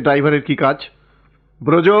 শোবার ঘরে ড্রাইভারের কি কাজ?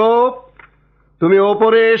 ব্রজ, তুমি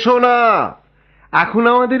ওপরে এসো না। এখন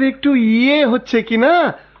আমাদের একটু ইয়ে হচ্ছে কি না,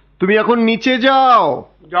 তুমি এখন নিচে যাও।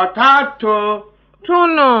 যথার্থ।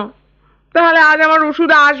 শোনো, তাহলে আজ আমার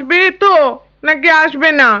ওষুধ আসবে তো নাকি আসবে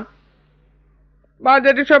না?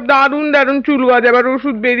 বাজারে সব দারুণ দারুণ চুল গজাবার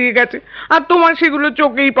ওষুধ বেরিয়ে গেছে, আর তোমার সেগুলো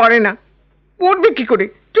চোখেই পড়ে না। পড়বে কি করে?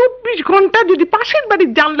 24 ঘন্টা যদি পাশের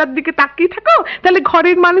বাড়ির জানলার দিকে তাকিয়ে থাকো, তাহলে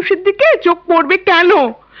ঘরের মানুষের দিকে চোখ পড়বে কেন?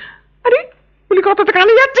 আরে বলি, কথাটা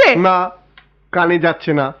কানে যাচ্ছে? না, কানে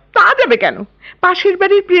যাচ্ছে না। তা যাবে কেন? পাশের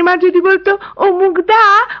বাড়ির প্রেমা যদি বলতো, ও মুগ্ধা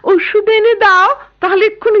ওষুধ এনে দাও, তাহলে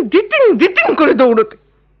এক্ষুনি ডিটিং ডিটিং করে দৌড়তে।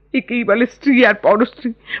 একেই বলে স্ত্রী আর পরস্ত্রী।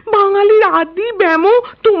 বাঙালির আদি ব্যামো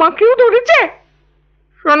তোমাকেও ধরেছে।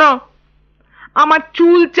 শোনো, আমার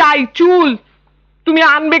চুল চাই, চুল। তুমি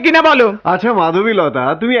আনবে কিনা বলো? আচ্ছা মাধবীলতা,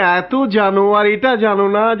 তুমি এত জানো আর এটা জানো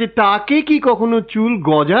না যে টাকে কি কখনো চুল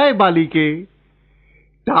গজায় বালিকে?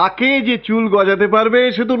 টাকে যে চুল গজাতে পারবে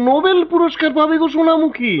সে তো নোবেল পুরস্কার পাবে গো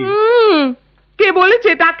সোনামুখী। কে বলেছে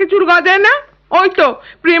টাকে চুল গজায় না? ওই তো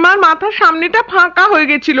প্রেমার মাথার সামনেটা ফাঁকা হয়ে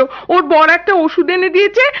গেছিল, ওর বড় একটা ওষুধ এনে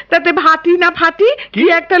দিয়েছে, তাতে ভাটি না ফাটি কি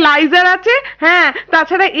একটা লাইজার আছে। হ্যাঁ,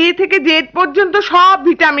 তাছাড়া এ থেকে জেড পর্যন্ত সব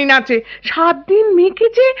ভিটামিন আছে। 7 দিন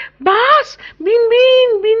মেখেছে, বাস বিন বিন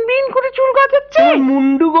বিন বিন করে চুল গজাচ্ছে।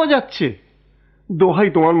 মুন্ডু গজাচ্ছে? দোহাই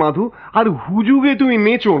তোমার মাধু, আর হুজুগে তুমি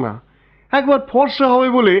নেচো না। একবার ফর্সা হবে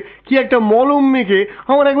বলে কি একটা মলম মেখে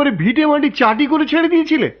আমার একবারে ভিটে মাটি চাটি করে ছেড়ে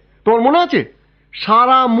দিয়েছিলে, তোমার মনে আছে?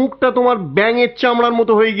 সারা মুখটা তোমার ব্যাঙের চামড়ার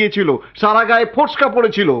মতো হয়ে গিয়েছিল, সারা গায়ে ফোসকা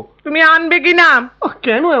পড়েছিল। তুমি আনবে কিনা?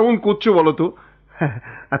 কেন এমন করছো বলো তো?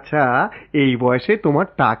 আচ্ছা, এই বয়সে তোমার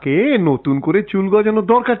টাকে নতুন করে চুল গজানোর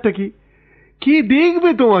দরকারটা কি? কি দেখবে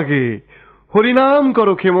তোমাকে? হরিনাম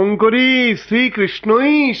করো ক্ষেমঙ্করী,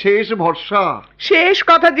 শ্রীকৃষ্ণই শেষ ভরসা। শেষ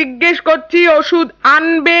কথা জিজ্ঞেস করছি, ওষুধ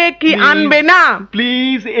আনবে কি আনবে না?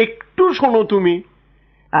 প্লিজ একটু শোনো তুমি।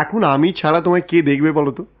 এখন আমি ছাড়া তোমায় কে দেখবে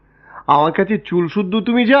বলো তো? আমার কাছে চুল শুদ্ধ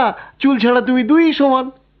তুমি যা, চুল ছাড়া তুমি দুই সমান,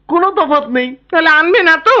 কোনো তফাৎ নেই। তাহলে আনবে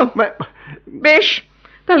না তো? বেশ,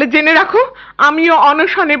 তাহলে জেনে রাখো, আমিও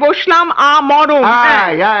অনশনে বসলাম।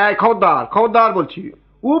 খবরদার খবরদার বলছি,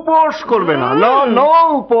 উপোস করবে না, না নো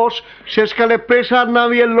উপোস। শেষকালে প্রেসার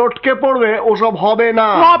নামিয়ে লটকে পড়বে, ওসব হবে না।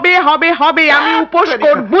 হবে হবে হবে, আমি উপোস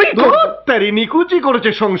করবই। তারি নিকুচি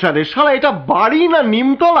করেছে সংসারে, শালা এটা বাড়ি না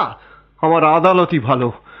নিমতলা? আমার আদালতই ভালো।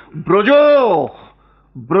 ব্রজ,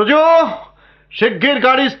 ব্রজ, শিগগির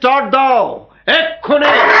গাড়ি স্টার্ট দাও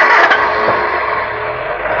এক্ষুনি।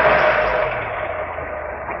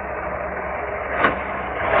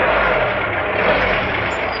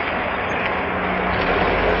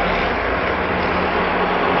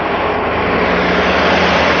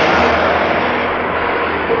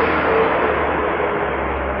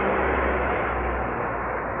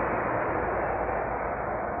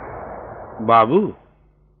 বাবু,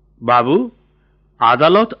 বাবু,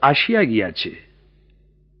 আদালত আসিয়া গিয়াছে।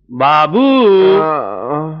 বাবু,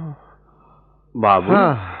 বাবু,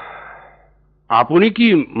 আপনি কি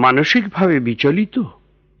মানসিকভাবে বিচলিত?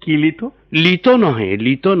 কি লিত? লিত নহে,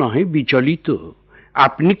 লিত নহে, বিচলিত।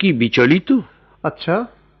 আপনি কি বিচলিত? আচ্ছা,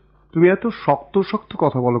 তুমি এত শক্ত শক্ত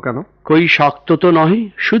কথা বলো কেন? কই শক্ত তো নহে,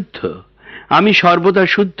 শুদ্ধ। আমি সর্বদা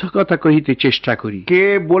শুদ্ধ কথা কহিতে চেষ্টা করি। কে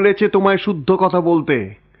বলেছে তোমায় শুদ্ধ কথা বলতে?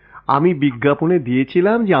 আমি বিজ্ঞাপনে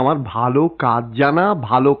দিয়েছিলাম যে আমার ভালো কাজ জানা,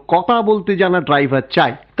 ভালো কথা বলতে জানা ড্রাইভার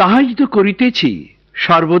চাই। তাহাই তো করিতেছি,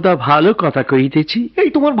 সর্বদা ভালো কথা কহিতেছি। এই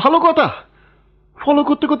তোমার ভালো কথা ফলো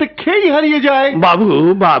করতে করতে খেই হারিয়ে যায়। বাবু,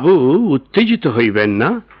 বাবু, উত্তেজিত হইবেন না।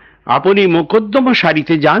 আপনি মোকদ্দমা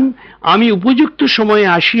সারিতে যান, আমি উপযুক্ত সময়ে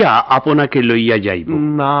আসিয়া আপনাকে লইয়া যাইব।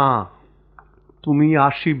 না, তুমি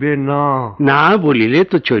আসিবে না। না বলিলে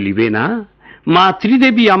তো চলিবে না।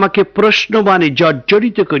 মাতৃদেবী আমাকে প্রশ্নবাণে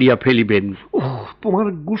জর্জরিত করিয়া ফেলিবেন। তোমার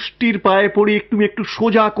গোষ্ঠীর পায়ে পড়ি, তুমি একটু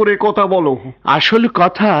সোজা করে কথা বলো। আসল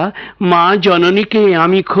কথা, মা জননীকে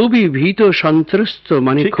আমি খুবই ভীত সন্ত্রস্ত,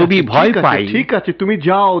 মানে খুবই ভয় পাই। ঠিক আছে, তুমি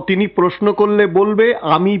যাও। তিনি প্রশ্ন করলে বলবে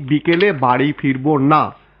আমি বিকেলে বাড়ি ফিরবো না,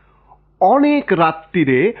 অনেক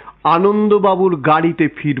রাত্রিরে আনন্দবাবুর গাড়িতে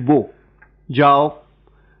ফিরবো। যাও,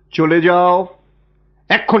 চলে যাও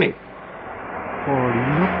এক্ষুনি।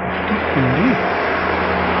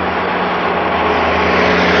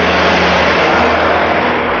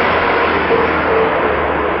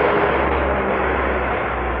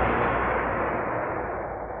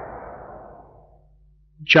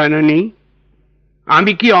 জননী,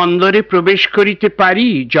 আমি কি অন্দরে প্রবেশ করিতে পারি?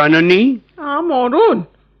 জননী। মরণ,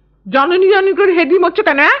 জননী জননী করে হেডি মরছে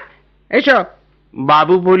কেন? এসো।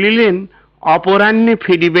 বাবু বলিলেন অপরাহ্নে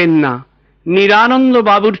ফিরিবেন না, নিরানন্দ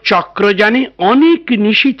বাবুর চক্রযানে অনেক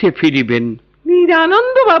নিশীথে ফিরিবেন।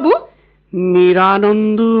 নিরানন্দ বাবু?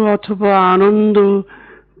 নিরানন্দ অথবা আনন্দ,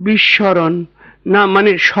 বিস্মরণ না,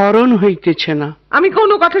 মানে স্মরণ হইতেছে না। আমি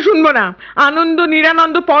কোনো কথা শুনবো না। আনন্দ,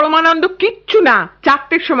 নিরানন্দ, পরমানন্দ কিচ্ছু না।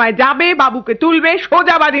 4টের সময় যাবে, বাবুকে তুলবে,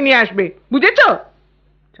 সোজা বাড়ি নিয়ে আসবে, বুঝেছো?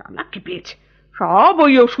 চালাকি পেয়েছে সব,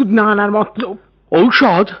 ওই ওষুধ না আনার মতলব।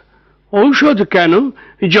 ঔষধ? ঔষধ কেন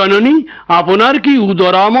জননী? আপনার কি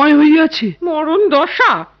উদরাময় হইয়াছে? মরণ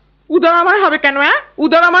দশা! উদরাময় হবে কেন?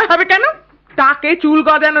 উদরাময় হবে কেন? তাকে চুল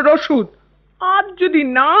গজানোর ওষুধ। আজ যদি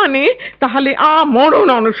না আনে তাহলে মরণ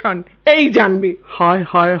অনশন, এই জানবে। হায়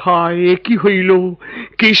হায় হায়, এ কি হইল?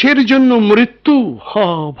 কিসের জন্য মৃত্যু? হা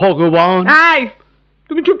ভগবান!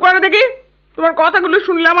 তুমি চুপ করো দেখি। তোমার কথাগুলো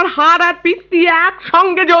শুনলে আমার হাড় আর পিত্তি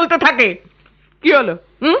একসঙ্গে জ্বলতে থাকে। কি হলো?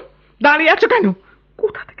 দাঁড়িয়ে আছো কেন?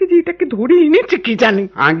 কোথা থেকে যে এটাকে ধরে এনেছে কি জানি।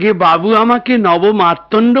 আগে বাবু আমাকে নব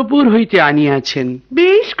মার্তণ্ডপুর হইতে আনিয়াছেন।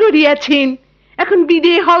 বেশ করিয়াছেন। এখন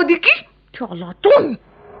বিদেয় হও দেখি। চলাতন।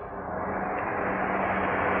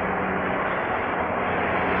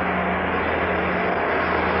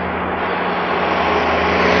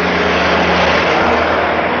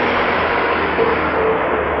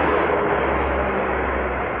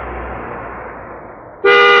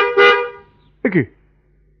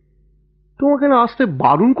 তোমাকে না আসতে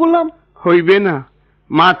বারণ করলাম। হইবে না,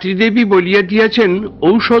 মাতৃদেবী বলিয়া দিয়াছেন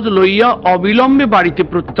ঔষধ লইয়া অবিলম্বে বাড়িতে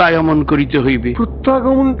প্রত্যাগমন করিতে হইবে।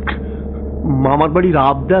 প্রত্যাগমন? মামার বাড়ির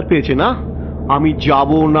আবদার পেয়েছে না? আমি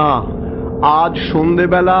যাব না। আজ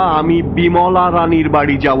সন্ধেবেলা আমি বিমলা রানীর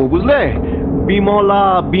বাড়ি যাব, বুঝলে? বিমলা,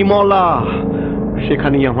 বিমলা,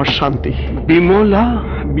 সেখানেই আমার শান্তি। বিমলা?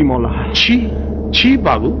 বিমলা? ছি ছি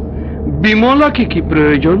বাবু, বিমলাকে কি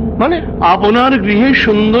প্রয়োজন? মানে আপনার গৃহে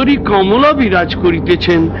সুন্দরী কমলা বিরাজ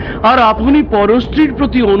করিতেছেন, আর আপনি পরস্ত্রীর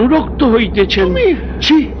প্রতি অনুরক্ত হইতেছেন।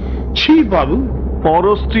 ছি ছি বাবু।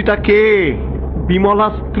 পরস্ত্রীটা কে? বিমলা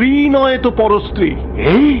স্ত্রী নয় তো পরস্ত্রী।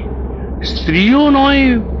 স্ত্রীও নয়,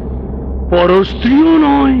 পরস্ত্রীও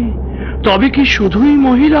নয়, তবে কি শুধুই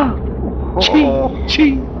মহিলা? ছি ছি,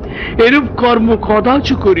 এরূপ কর্ম কদাচ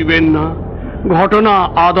করিবেন না। ঘটনা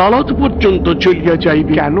আদালত পর্যন্ত চলিয়া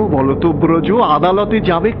যাইবে। কেন বলো তো ব্রজ? আদালতে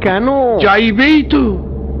যাবে কেন? যাইবেই তো।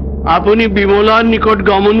 আপনি বিমলার নিকট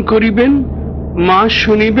গমন করিবেন, মা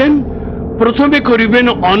শুনিবেন, প্রথমে করিবেন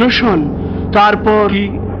অনশন, তারপর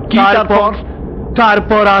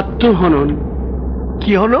তারপর আত্মহনন।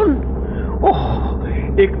 কি হনন? ওহ,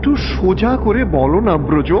 একটু সোজা করে বলো না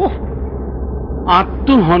ব্রজ।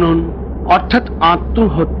 আত্মহনন অর্থাৎ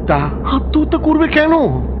আত্মহত্যা। আত্মহত্যা করবে কেন?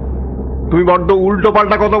 তুমি বড্ড উল্টো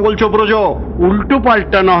পাল্টা কথা বলছো ব্রজ। উল্টো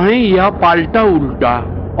পাল্টা নহে, ইহা পাল্টা উল্টা,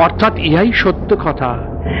 অর্থাৎ ইহাই সত্য কথা।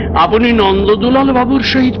 আপনি নন্দদুলাল বাবুর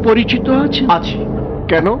সহিত পরিচিত আছেন? আছি।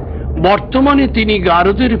 কেন? বর্তমানে তিনি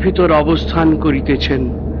গারদের ভিতর অবস্থান করিতেছেন।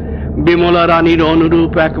 বিমলা রানীর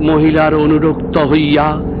অনুরূপ এক মহিলার অনুরক্ত হইয়া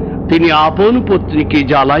তিনি আপন পত্নীকে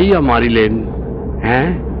জ্বালাইয়া মারিলেন। হ্যাঁ,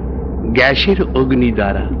 গ্যাসের অগ্নি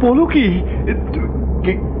দ্বারা। বলো কি?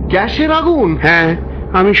 গ্যাসের আগুন? হ্যাঁ,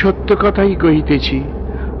 আমি সত্য কথাই কহিতেছি।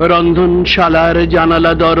 রন্ধনশালার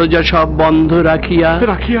জানালা দরজা সব বন্ধ রাখিয়া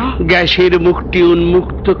গ্যাসের মুখটি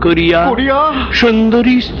উন্মুক্ত করিয়া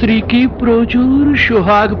সুন্দরী স্ত্রীকে প্রচুর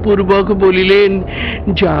সোহাগ পূর্বক বলিলেন,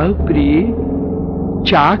 যাও প্রিয়ে,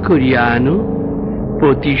 চা করিয়া আনো।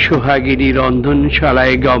 পতি সোহাগিনী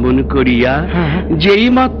রন্ধনশালায় গমন করিয়া যেই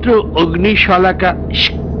মাত্র অগ্নিশালাকা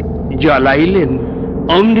জ্বালাইলেন,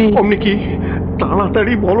 অমনি কি?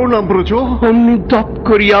 তাড়াতাড়ি বলো না ব্রজ। অমনি দপ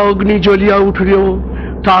করিয়া অগ্নি জ্বলিয়া উঠল।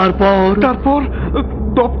 তারপর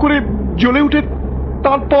দপ করে জ্বলে উঠে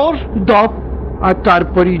তারপর দপ, আর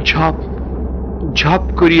তারপরই ঝপ ঝপ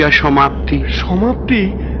করিয়া সমাপ্তি। সমাপ্তি?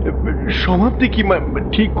 সমাপ্তি কি?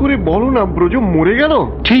 ঠিক করে বলো না ব্রজ। মরে গেল?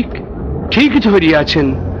 ঠিক ঠিক ধরিয়াছেন।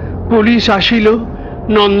 পুলিশ আসিল,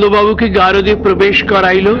 নন্দবাবুকে গারদে প্রবেশ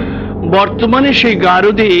করাইল। বর্তমানে সেই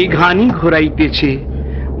গারদে ঘানি ঘোরাইতেছে,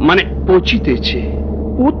 মানে পচিতেছে।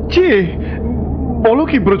 পচছে? বলো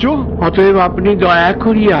কি ব্রজ? অতএব আপনি দয়া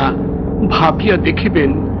করিয়া ভাবিয়া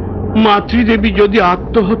দেখিবেন, মাতৃদেবী যদি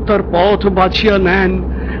আত্মহত্যার পথ বাছিয়া নেন,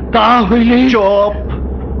 তা হইলে। চপ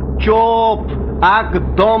চপ,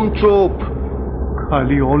 একদম চুপ।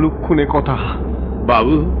 খালি অলক্ষণে কথা।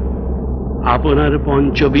 বাবু, আপনার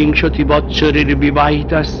 ৫৫ বৎসরের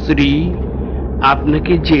বিবাহিতা স্ত্রী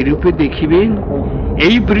আপনাকে যে রূপে দেখিবেন,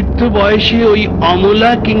 এই বৃদ্ধ বয়সে ওই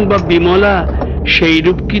অমলা কিংবা বিমলা সেই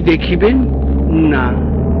রূপ কি দেখিবেন? না,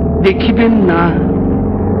 দেখিবেন না।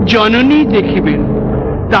 জননী দেখিবেন।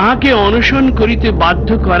 তাহাকে অনশন করিতে বাধ্য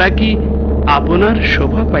করা কি আপনার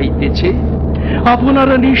শোভা পাইতেছে?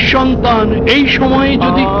 আপনারা নিঃসন্তান এই সময়ে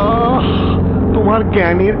যদি। তোমার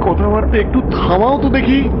জ্ঞানের কথাবার্তা একটু থামাও তো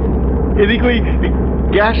দেখি। এদিকে ওই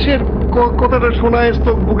গ্যাসের কথাটা শোনা এসত,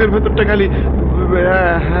 বুকের ভেতরটা খালি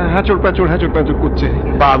হ্যাঁচড় প্যাঁচড় করছে।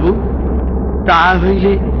 বাবু, তা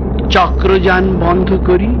হইলে চক্রযান বন্ধ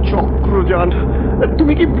করি। চক্রযান?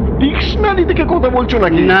 তুমি কি ডিকশনারি থেকে কথা বলছো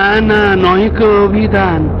নাকি? না না, নয়ক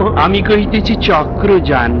অভিধান। আমি কহিতেছি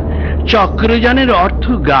চক্রযান। চক্রযানের অর্থ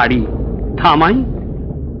গাড়ি। থামাই।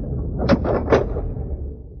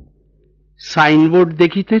 সাইনবোর্ড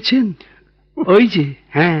দেখিতেছেন? ওই যে,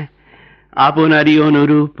 হ্যাঁ, আপনারই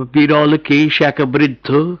অনুরূপ বিরল কেশ এক বৃদ্ধ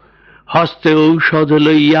হস্তে ঔষধ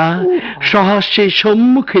লইয়া সহস্যে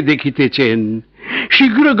সম্মুখে দেখিতেছেন।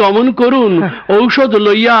 শীঘ্র গমন করুন, ঔষধ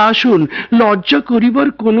লইয়া আসুন। লজ্জা করিবার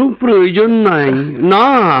কোনো প্রয়োজন নাই। না,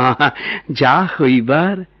 যা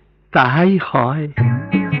হইবার তাহাই হয়।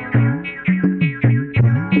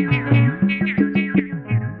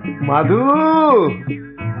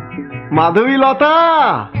 মাধবী লতা,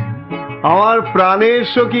 আমার প্রাণের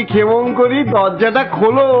সখী ক্ষেমঙ্করী, দরজাটা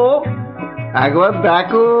খোলো। একবার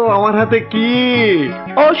দেখো আমার হাতে কি।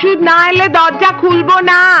 ওষুধ না এলে দরজা খুলবো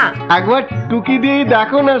না। একবার টুকি দিয়ে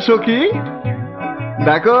দেখো না সখী,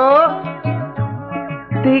 দেখো।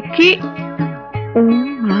 দেখি। ও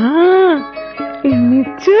মা,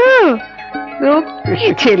 কি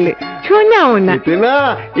ছেলে, শোনাও না। এতে না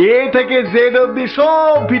এ থেকে জেড অব্দি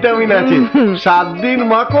সব ভিটামিন আছে। 7 দিন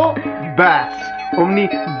মাখো, ব্যাস অমনি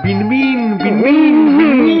বিনবিন বিনবিন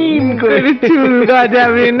বিনবিন করে চুল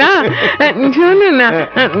গজাবে না। শোনো না,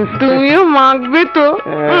 তুমিও মাখবে তো?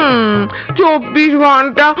 24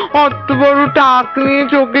 ঘন্টা অত বড় টাক নিয়ে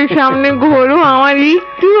চোখের সামনে ঘোরো, আমার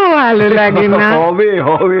একটুও ভালো লাগে না। হবে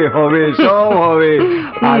হবে হবে, সব হবে।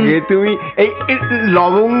 আগে তুমি এই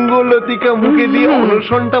লবঙ্গ লতিকা মুখে দিয়ে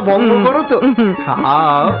অনশনটা বন্ধ করো তো।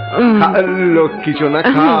 খাও লক্ষ্মী সোনা,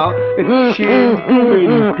 খাও।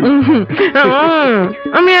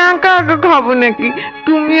 আমি একা একা খাবো নাকি?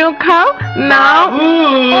 তুমিও খাও না।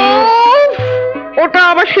 ওটা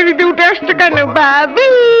আবার সিঁড়িতে উঠে আসছে কেন? বাবু,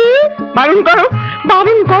 বারণ করো,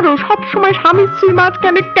 বারণ করো। সবসময় স্বামী স্ত্রীর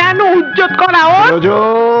মাঝখানে কেন উজ্জত করা?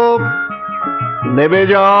 নেমে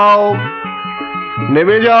যাও,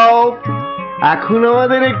 নেমে যাও। এখন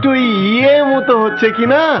আমাদের একটু ইয়ে মতো হচ্ছে কি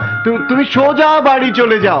না, তুমি সোজা বাড়ি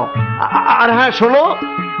চলে যাও। আর হ্যাঁ শোনো,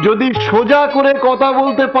 যদি সোজা করে কথা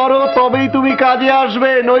বলতে পারো তবেই তুমি কাজে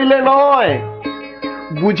আসবে, নইলে নয়।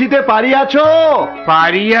 বুঝিতে পারিয়াছো?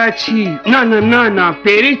 পারিয়াছি। না না না না,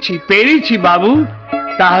 পেরেছি পেরেছি বাবু।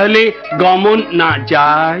 তাহলে গমন না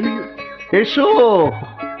যাই। এসো।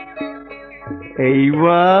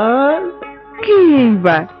 এইবার কি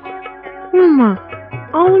এইবার? মা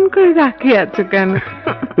অমন করে রাখি আছো কেন?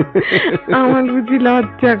 আমার বুঝি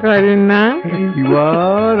লজ্জা করে না?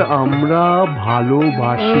 এইবার আমরা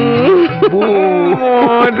ভালোবাসবো।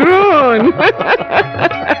 মরণ।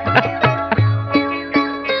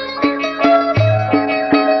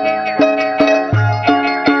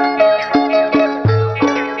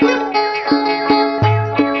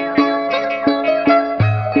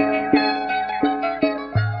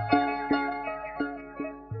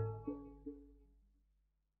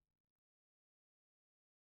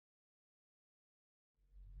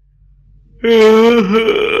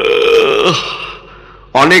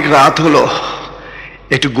 অনেক রাত হলো,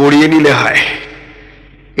 একটু গড়িয়ে নিলে হয়।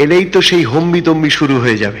 এলেই তো সেই হম্বি তম্বি শুরু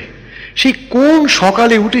হয়ে যাবে। সেই কোন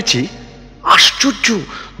সকালে উঠেছি, আশ্চর্য,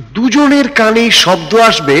 দুজনের কানেই শব্দ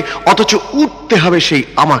আসবে, অথচ উঠতে হবে সেই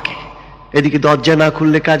আমাকে। এদিকে দরজা না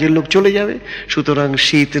খুললে কাজের লোক চলে যাবে। সুতরাং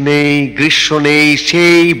শীত নেই, গ্রীষ্ম নেই,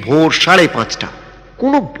 সেই ভোর 5:30।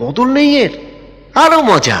 কোনো বদল নেই এর। আরো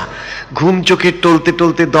মজা, ঘুম চোখে টলতে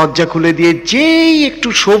টলতে দরজা খুলে দিয়ে যেই একটু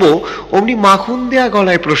শোবো, অমনি মাখন দেয়া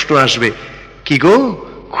গলায় প্রশ্ন আসবে, কি গো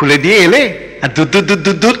খুলে দিয়ে এলে? আর দূর দূর দূর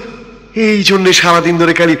দূর দূর। এই জন্য সারাদিন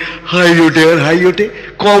ধরে খালি হাই ওঠে আর হাই ওঠে।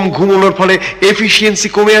 কম ঘুমানোর ফলে এফিসিয়েন্সি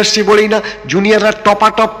কমে আসছে বলেই না জুনিয়ররা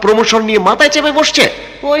টপাটপ প্রমোশন নিয়ে মাথায় চেপে বসছে।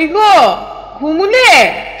 ওই গো ঘুমুলে?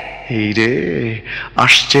 এই রে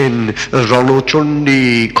আসছেন রণচণ্ডী,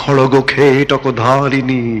 খড়গ খেটক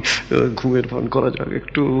ধারিণী। ঘুমের ভান করা যাক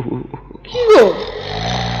একটু। কি গো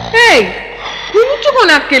এই ঘুমুচ্ছ কোন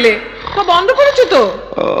আক্কেলে? সব বন্ধ করেছো তো?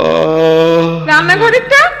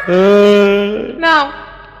 রান্নাঘরেরটা নাও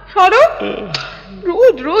সরো।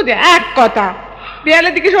 রোজ রোজ এক কথা।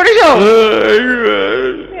 দেয়ালের দিকে সরেছো।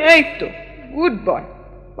 এই তো গুড বয়।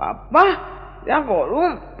 বাবা যা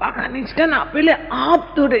গরম, পাখা নিচটা না পেলে আপ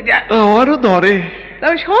ধরে যায়। আমারও ধরে।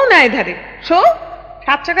 তবে শো না এধারে শো।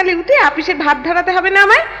 7 সকালে উঠে আপিসের ভাত ধরাতে হবে না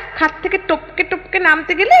আমায়? খাট থেকে টপকে টপকে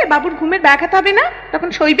নামতে গেলে বাবুর ঘুমের ব্যাঘাত হবে না? তখন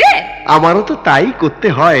সইবে? আমারও তো তাই করতে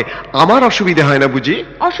হয়। আমার অসুবিধা হয় না বুঝি?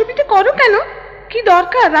 অসুবিধা করো কেন? কি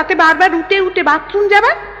দরকার রাতে বারবার উঠে উঠে বাথরুম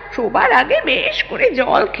যাবার? শোবার আগে বেশ করে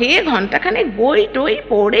জল খেয়ে ঘন্টাখানেক বই টই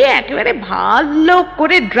পড়ে একেবারে ভালো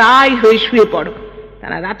করে ড্রাই হয়ে শুয়ে পড়ো।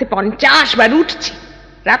 তারা রাতে 50 বার উঠছি।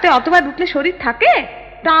 রাতে অতবার উঠলে শরীর থাকে?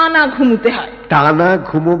 টানা ঘুমোতে হয়। টানা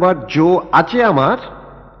ঘুমোবার জো আছে আমার?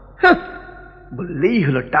 বললেই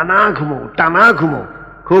হলো টানা ঘুমো টানা ঘুমো।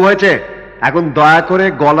 খুব হয়েছে, এখন দয়া করে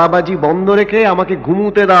গলাবাজি বন্ধ রেখে আমাকে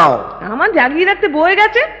ঘুমোতে দাও। আমার জাগিয়ে রাখতে বয়ে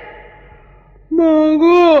গেছে।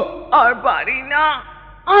 মগো আর পারি না,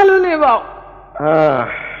 আলো নেবাও।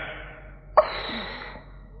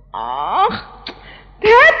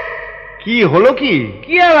 কি হলো? কি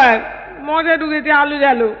কি আবার মজা ঢুকেছে? আলো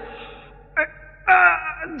জ্বালো।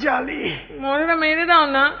 জালি মজাটা মেরে দাও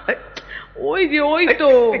না। ওই যে ওই তো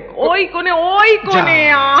ওই কোণে ওই কোণে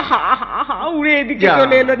উড়ে এদিকে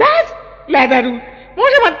চলে এলো। লেদারু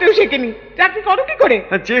মজা মারতেও শেখেনি। চাকরি করো কি করে?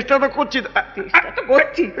 চেষ্টা তো করছি। চেষ্টা তো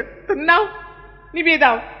করছি। নাও নিভিয়ে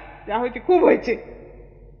দাও। যা হয়েছে খুব হয়েছে।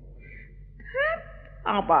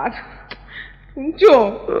 আবার শুনছো?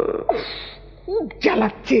 খুব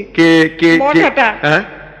জ্বালাচ্ছে। কে কে মশাটা? হ্যাঁ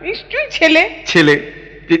নিশ্চয়ই ছেলে। ছেলে?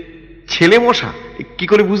 ছেলে মশা? কি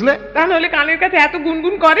করে বুঝলে? তাহলে কানের কাছে এত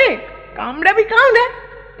গুনগুন করে? কামড়াবি কামড়া।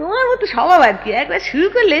 তোমার মতো স্বভাব আর কি। একবার শুরু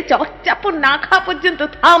করলে চচ্চাপড় না খাওয়া পর্যন্ত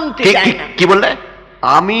থামতে চায় না। কি বললে?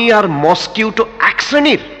 আমি আর মস্কিউটো এক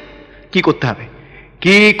শ্রেণীর? কি করতে হবে?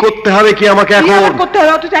 কি করতে হবে? কি আমাকে এখন করতে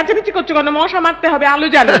হবে? অত চেঁচামেচি করছো কেন? মশা মারতে হবে, আলো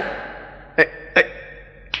জ্বালো।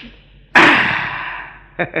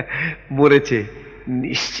 মরেছে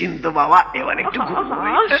নিশ্চিন্ত বাবা। এবার একটু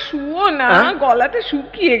শুও না, গলাটা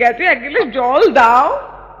শুকিয়ে গেছে। এক গ্লাস জল দাও।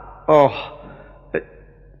 ওহ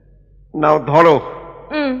নাও ধরো।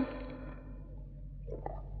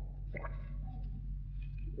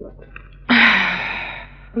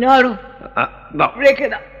 ধরো, রেখে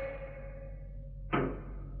দাও।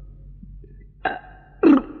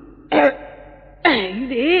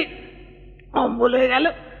 রে অম্বল হয়ে গেল।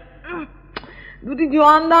 দুটি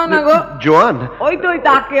জোয়ান দাও না গো। জোয়ান? ওই তো ওই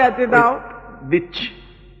তাকে আছে, দাও। দিচ্ছি।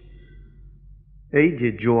 এই যে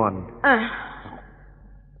জোয়ান।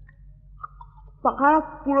 পাখা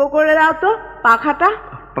পুরো করে দাও তো। পাখাটা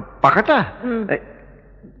পাখাটা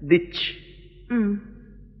দিচ্ছি।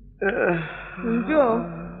 শুনছো?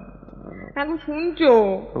 এখন শুনছো?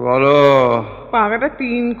 বলো। পাখাটা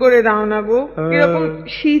 3 করে দাও না গো, কিরকম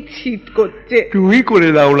শীত শীত করছে। তুমি করে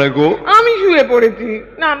দাও না গো। আমি শুয়ে পড়েছি,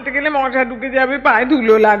 নামতে গেলে মশা ঢুকে যাবে, পায়ে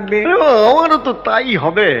ধুলো লাগবে। আমারও তো তাই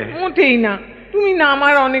হবে। মোটেই না, তুমি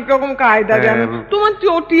নামার অনেক রকম কায়দা জানো, তোমার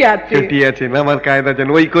চটি আছে। চটি আছে, নামার কায়দা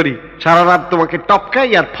জানো, ওই করি। সারা রাত তোমাকে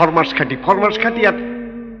টপকাই আর ফরমাস খাটি আর।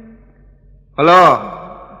 হ্যালো,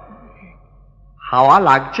 হাওয়া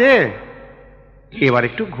লাগছে, এবার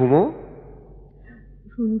একটু ঘুমো।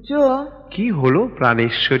 শুনছো? কি হলো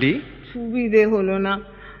প্রাণেশ্বরী? সুবিধে হলো না,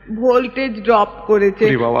 ভোল্টেজ ড্রপ করেছে।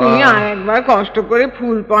 বাবা, তুমি আর একবার কষ্ট করে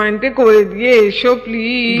ফুল পয়েন্টে করে দিয়ে এসো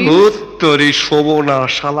প্লিজ। তোরে শোবো না,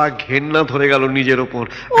 শালা ঘেন্না ধরে গেল নিজের ওপর।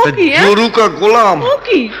 হ্যাঁ? জরুকা গোলাম। ও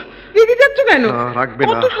কি রেগে যাচ্ছ কেন? রাখবে না।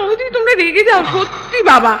 কত সহজেই তোমরা রেগে যাও, সত্যি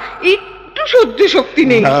বাবা একটু সহ্য শক্তি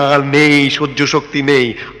নেই। নেই, সহ্য শক্তি নেই।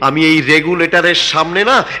 আমি এই রেগুলেটরের সামনে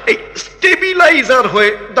না এই স্টেবিলাইজার হয়ে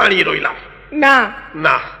দাঁড়িয়ে রইলাম। না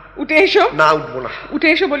না, উঠে এসো। না, উঠবো না। উঠে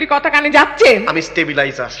এসো বলি, কথা কানে যাচ্ছে? আমি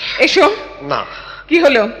স্টেবিলাইজার। এসো। না। কি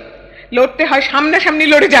হলো? লড়তে হয় সামনাসামনি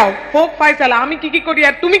লড়ে যাও, হোক ফয়সালা। আমি কি কি করি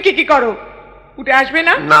আর তুমি কি কি করো? উঠে আসবে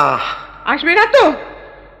না? না। আসবে না তো?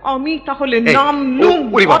 আমি তাহলে নামলুম,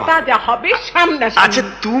 কথা যা হবে সামনাসামনি। আচ্ছা,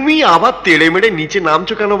 তুমি আবার তেড়ে মেড়ে নিচে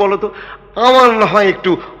নামছো কেন বলো তো? আমার না হয়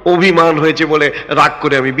একটু অভিমান হয়েছে বলে রাগ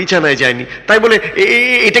করে আমি বিছানায় যাইনি, তাই বলে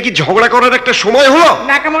এটা কি ঝগড়া করার একটা সময় হলো?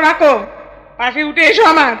 নাকামো রাখো, পাশে উঠে এসো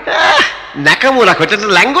আমার। নাকামো রাখো, এটা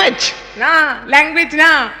ল্যাঙ্গুয়েজ না। ল্যাঙ্গুয়েজ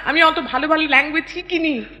না, আমি অত ভালো ভালো ল্যাঙ্গুয়েজ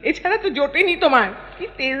শিখিনি, এছাড়া তো জোটেনি তোমার। কি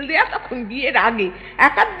তেল দেয়া তখন বিয়ের আগে,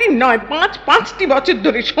 1 দিন নয় 5টি বছর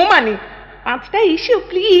ধরে সমানে। 5টা এসো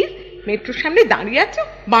প্লিজ। মেট্রোর সামনে দাঁড়িয়ে আছো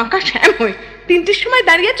বাঁকা শ্যাম হয়ে, 3টের সময়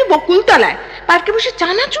দাঁড়িয়ে আছো বকুলতলায়, পার্কে বসে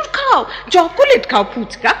চানাচুর খাও, চকোলেট খাও,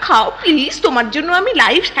 ফুচকা খাও। প্লিজ, তোমার জন্য আমি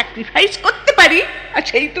লাইফ স্যাক্রিফাইস করতে পারি। আর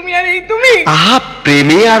সেই তুমি আর এই তুমি। আহা,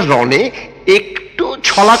 প্রেমে আর রণে একটু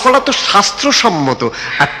ছলা করা তো শাস্ত্রসম্মত।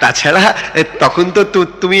 আর তাছাড়া তখন তো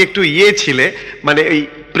তুমি একটু ছিলে, মানে এই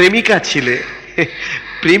প্রেমিকা ছিলে।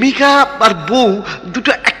 প্রেমিকা আর বউ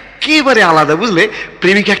দুটো একেবারে আলাদা, বুঝলে?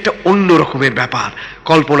 প্রেমিকা একটা অন্য রকমের ব্যাপার,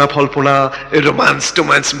 কল্পনা ফল্পনা,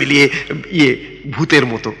 রোমান্স মিলিয়ে ভূতের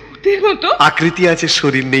মতো। আকৃতি আছে,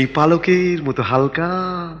 শরীর নেই, পালকের মতো হালকা।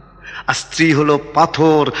 আর স্ত্রী হলো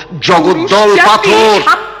পাথর, জগদ্দল পাথর,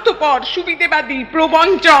 স্বার্থপর, সুবিধেবাদী,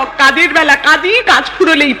 প্রবঞ্চক, কাজের বেলা কাজই, কাজ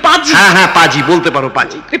ফুরলেই পাজি। হ্যাঁ, পাজি বলতে পারো,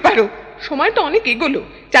 পাজি বলতে পারো। সময় তো অনেক এগোলো,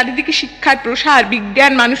 চারিদিকে শিক্ষার প্রসার,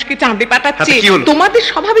 বিজ্ঞান মানুষকে চাঁদে পাঠাচ্ছে। তোমাদের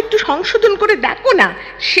স্বভাব একটু সংশোধন করে দেখো না।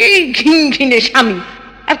 সেই ঘিনে স্বামী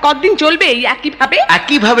আর কতদিন চলবে এই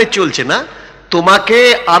একইভাবে চলছে না? তোমাকে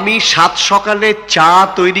আমি 7 সকালে চা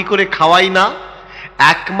তৈরি করে খাওয়াই না?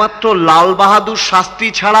 একমাত্র লাল বাহাদুর শাস্ত্রী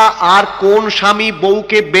ছাড়া আর কোন স্বামী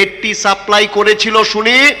বউকে বেডটি সাপ্লাই করেছিল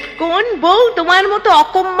শুনি? কোন বউ তোমার মতো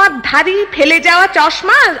অকম্মাত ধারী ফেলে যাওয়া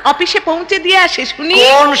চশমা অফিসে পৌঁছে দিয়ে আসে শুনি?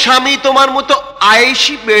 কোন স্বামী তোমার মতো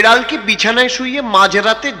আয়েশি বেড়ালকে বিছানায় শুইয়ে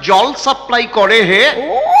মাঝরাতে জল সাপ্লাই করে? হে,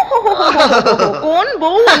 কোন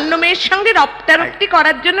বউ অন্য মেয়ের সঙ্গে রপ্তারপ্তি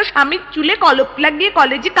করার জন্য স্বামীর চুলে কলপ লাগিয়ে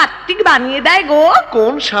কলেজে কার্তিক বানিয়ে দেয় গো?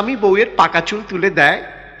 কোন স্বামী বউয়ের পাকা চুল তুলে দেয়?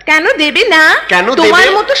 কেন দেবে না? কেন তোমার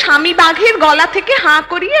মতো স্বামী বাঘের গলা থেকে হাঁ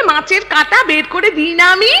করিয়ে মাছের কাঁটা বের করে দিই না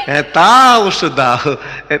আমি? তা অবশ্য দাও।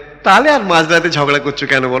 তাহলে আর মাঝরাতে ঝগড়া করছো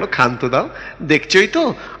কেন বলো? ক্ষান্ত দাও। দেখছোই তো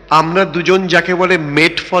আমরা দুজন যাকে বলে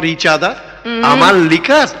মেট ফর ইচ আদার। আমার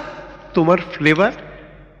লিকার, তোমার ফ্লেভার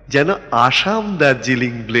যেন আসাম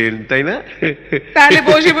দার্জিলিং ব্লেন্ড, তাই না? তাহলে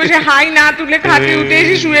বসে বসে হাই না তুলে খাটে উঠে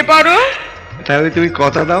এসে শুয়ে পড়ো। তাহলে তুমি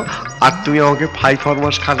কথা দাও, আর তুমি আমাকে 5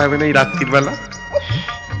 ফরমাস খাটাবে না এই রাত্রির বেলা?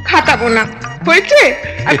 খাটাবো না, হয়েছে?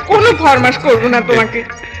 আর কোনো ফরমাস করবো না তোমাকে।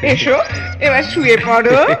 এসো এবার শুয়ে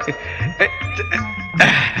পড়ো।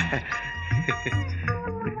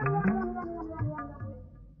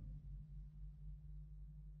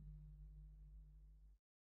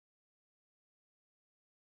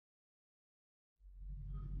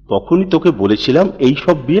 তখনই তোকে বলেছিলাম এই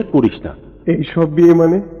সব বিয়ে করিস না। এই সব বিয়ে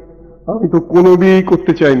মানে? আমি তো কোনো বিয়েই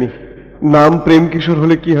করতে চাইনি। নাম প্রেম কিশোর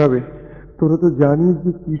হলে কি হবে? তোরা তো জানিস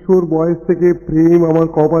যে কিশোর বয়স থেকে প্রেম আমার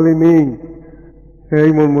কপালে নেই।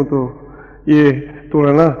 এই মন মতো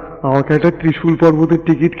তোরা না আমাকে একটা ত্রিশূল পর্বতের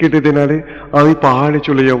টিকিট কেটে দে না রে, আমি পাহাড়ে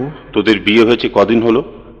চলে যাব। তোদের বিয়ে হয়েছে কদিন হলো?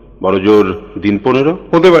 বড় জোর দিন 15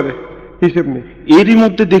 হতে পারে, হিসেব নেই। এরই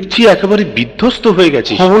মধ্যে দেখছি একেবারে বিধ্বস্ত হয়ে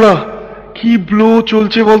গেছিস। হবো না? কি ব্লো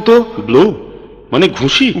চলছে বলতো? ব্লো মানে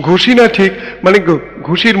ঘুষি? ঘুষি না, ঠিক মানে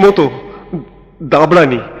ঘুষির মতো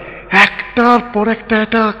দাবড়ানি, একটার পর একটা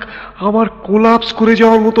অ্যাটাক, আমার কোলাপস করে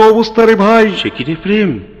যাওয়ার মতো অবস্থা রে ভাই। সে কি রে প্রেম,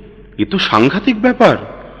 এ তো সাংঘাতিক ব্যাপার,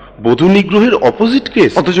 বধূ নিগ্রহের অপোজিট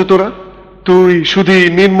কেস। অথচ তোরা তুই সুধী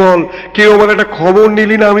নির্মল কেউ আমার একটা খবর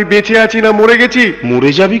নিলি না আমি বেঁচে আছি না মরে গেছি?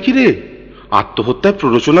 মরে যাবি কি রে? আত্মহত্যায়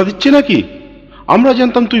প্ররোচনা দিচ্ছে নাকি? আমরা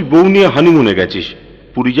জানতাম তুই বউ নিয়ে হানিমুনে গেছিস,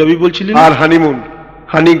 পুরী যাবি বলছিলি। আর হানিমুন,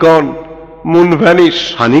 হানিগন, মুন ভ্যানিশ।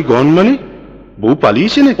 হানিগন মানে বউ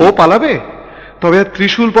পালিয়েছে নাকি? ও পালাবে? তবে আর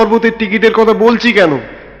ত্রিশূল পর্বতের টিকিটের কথা বলছি কেন?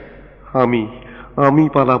 আমি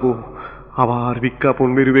পালাবো। আবার বিজ্ঞাপন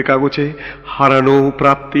বেরোবে কাগজে, হারানো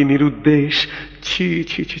প্রাপ্তি নিরুদ্দেশ। ছি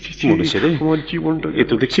ছি ছি ছি ছি, আমার জীবনটা এ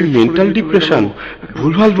তো দেখছি মেন্টাল ডিপ্রেশন,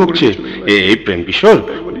 ভুলভাল বকছে। এই প্রেম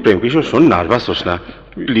কিশোর শোন, নার্ভাস হোস না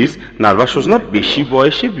প্লিজ, নার্ভাস হোস না। বেশি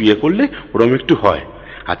বয়সে বিয়ে করলে ওরম একটু হয়।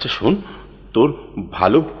 আচ্ছা শোন, তোর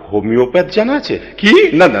ভালো হোমিওপ্যাথ জানা আছে কি?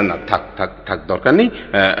 না না না, থাক থাক থাক, দরকার নেই।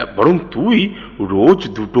 বরং তুই রোজ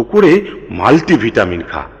 2টো করে মাল্টিভিটামিন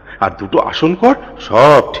খা, আর 2টো আসন কর,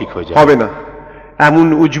 সব ঠিক হয়ে যাবে। হবে না, এমন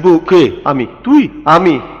উজবু কে?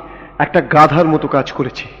 আমি একটা গাধার মতো কাজ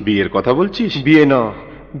করেছি। বিয়ের কথা বলছিস? বিয়ে না,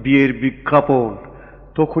 বিয়ের বিজ্ঞাপন।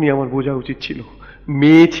 তখনই আমার বোঝা উচিত ছিল,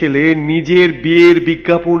 মেয়ে ছেলে নিজের বিয়ের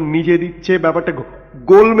বিজ্ঞাপন নিজে দিচ্ছে, ব্যাপারটা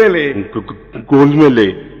গোলমেলে।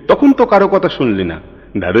 তখন তো কারো কথা শুনলি না,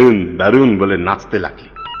 দারুণ দারুণ বলে নাচতে লাগলি।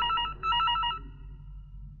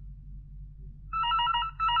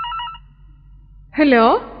 Hello,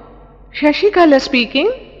 Shashikala speaking.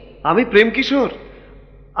 আমি প্রেম কিশোর।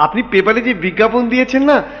 আপনি পেপারে যে বিজ্ঞাপন দিয়েছেন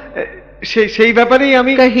না, সেই ব্যাপারেই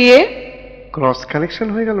আমি। কহিয়ে। ক্রস কানেকশন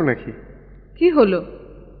হয়ে গেল নাকি? কি হলো?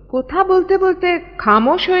 কথা বলতে বলতে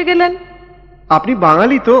খামোশ হয়ে গেলেন। আপনি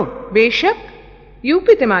বাঙালি তো? বেশক,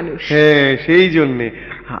 ইউপিতে মানুষ। হ্যাঁ, সেই জন্যে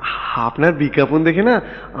আপনার বিজ্ঞাপন দেখে না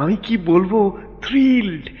আমি কি বলবো,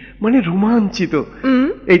 থ্রিলড, মানে রোমাঞ্চিত।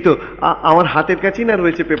 এই তো আমার হাতের কাছেই না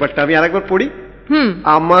রয়েছে পেপারটা, আমি আরেকবার পড়ি।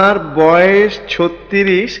 আমার বয়স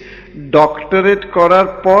 36, ডক্টরেট করার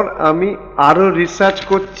পর আমি আরো রিসার্চ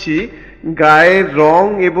করছি, গায়ের রং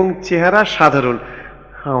এবং চেহারা সাধারণ।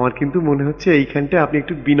 আমার কিন্তু মনে হচ্ছে এইখানটা আপনি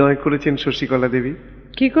একটু বিনয় করেছেন শশিকলা দেবী।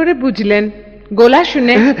 কি করে বুঝলেন? গোলা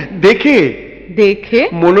শুনে? দেখে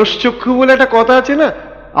মনশ্চক্ষু বলে একটা কথা আছে না,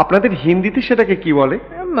 আপনাদের হিন্দিতে সেটাকে কি বলে?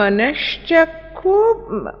 মনশ্চক্ষু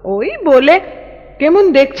ওই বলে। কেমন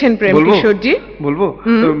দেখছেন প্রেম কিশোরজি? বলবো,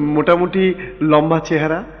 মোটামুটি লম্বা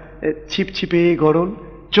চেহারা, ছিপছিপে গরম,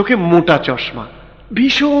 চোখে মোটা চশমা,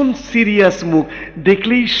 ভীষণ সিরিয়াস মুখ,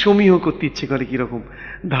 দেখলেই সমীহ করতে ইচ্ছে করে কিরকম,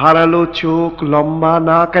 ধারালো চোখ, লম্বা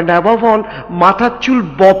নাক, অ্যান্ড অ্যাবভ অল মাথার চুল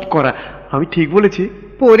বব করা। আমি ঠিক বলেছি?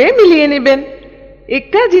 পরে মিলিয়ে নেবেন।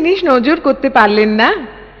 একটা জিনিস নজর করতে পারলেন না,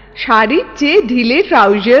 শাড়ির চেয়ে ঢিলে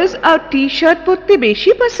ট্রাউজার্স আর টি শার্ট পরতে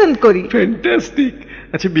বেশি পছন্দ করি। ফ্যান্টাস্টিক।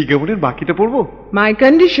 আচ্ছা, বিজ্ঞাপনের বাকিটা পড়বো? মাই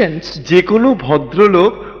কন্ডিশনস। যে কোনো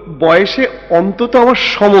ভদ্রলোক বয়সে অন্তত আমার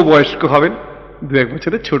সমবয়স্ক হবেন, 2-1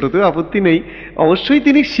 বছরের ছোটতেও আপত্তি নেই। অবশ্যই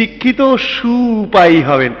তিনি শিক্ষিত ও সুউপায়ী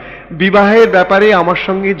হবেন। বিবাহের ব্যাপারে আমার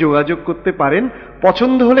সঙ্গে যোগাযোগ করতে পারেন।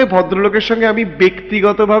 পছন্দ হলে ভদ্রলোকের সঙ্গে আমি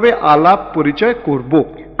ব্যক্তিগতভাবে আলাপ পরিচয় করব।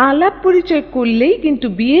 আলাপ পরিচয় করলেই কিন্তু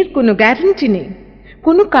বিয়ের কোনো গ্যারান্টি নেই।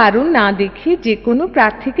 কোনো কারণ না দেখে যে কোনো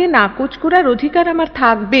প্রার্থীকে নাকচ করার অধিকার আমার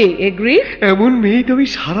থাকবে। এগ্রি? এমন মেয়ে তো আমি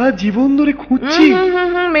সারা জীবন ধরে খুঁজছি।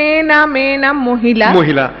 মেয়ে না,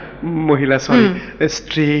 মহিলা সরি,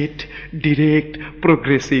 স্ট্রেট, ডিরেক্ট,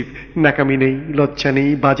 প্রোগ্রেসিভ, নাকামি নেই, লজ্জা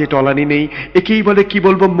নেই, বাজে টলানি নেই। একেই বলে, কি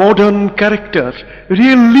বলবো, modern character,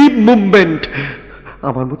 real leave movement.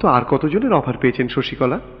 আমার মতো আর কতজনের অফার পেয়েছেন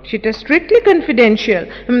শশিকলা? সেটা স্ট্রিক্টলি কনফিডেন্সিয়াল।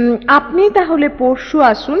 আপনি তাহলে পরশু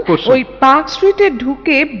আসুন, ওই পার্ক স্ট্রিটে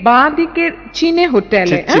ঢুকে বাঁ দিকের চিনে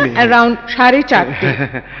হোটেলে, অ্যারাউন্ড 4:30।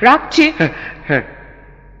 রাখছি। হ্যাঁ।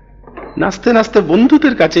 নাচতে নাচতে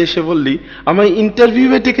বন্ধুদের কাছে এসে বললি আমায়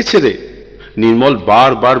ইন্টারভিউয়ে ডেকেছে রে। নির্মল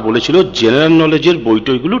বারবার বলেছিল জেনারেল নলেজের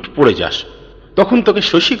বইটইগুলো পড়ে যাস, তখন তোকে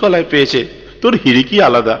শশিকলায় পেয়েছে, তোর হিরিকি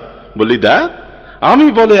আলাদা। বললি দা, আমি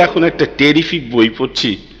বলে এখন একটা টেরিফিক বই পড়ছি,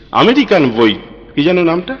 আমেরিকান বই, কি জানো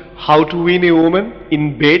নামটা? How to win a woman in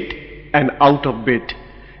bed and out of bed.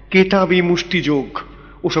 কেতাবি মুষ্টিযোগ।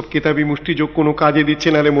 ওসব কেতাবি মুষ্টিযোগ কোনো কাজে দিচ্ছে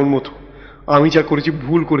না রে মন মতো। আমি যা করেছি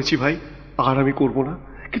ভুল করেছি ভাই, আর আমি করব না।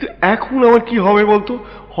 কিন্তু এখন আমার কি হবে বলতো?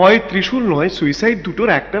 হয় ত্রিশূল নয় সুইসাইড, দুটোর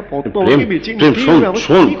একটা পথ তো আমাকে বেঁচে নিতে হবে।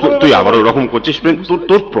 শোন, তুই আবার ওরকম করছিস।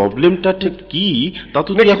 তোর প্রবলেমটা ঠিক কি তা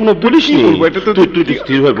তো তুই এখনো বলিসনি। তুই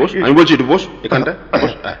স্থির হয়ে বস, আমি বলছি একটু বস এখানটা।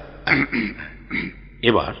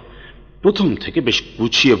 এবার প্রথম থেকে বেশ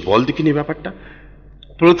গুছিয়ে বল দেখিনি ব্যাপারটা।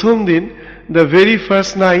 প্রথম দিন, দ্য ভেরি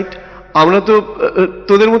ফার্স্ট নাইট, আমরা তো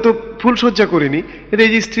তোদের মতো ফুলসজ্জা করিনি,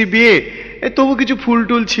 রেজিস্ট্রি বিয়ে। তবু কিছু ফুল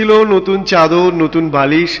টুল ছিল, নতুন চাদর, নতুন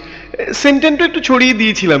বালিশ, সেন্টেনটা একটু ছড়িয়ে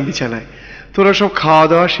দিয়েছিলাম বিছানায়। তোরা সব খাওয়া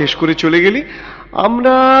দাওয়া শেষ করে চলে গেলি।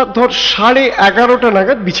 আমরা ধর 11:30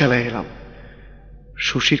 নাগাদ বিছানায় এলাম।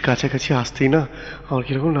 শশীর কাছাকাছি আসতেই না আমার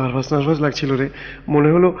কিরকম নার্ভাস নার্ভাস লাগছিল রে। মনে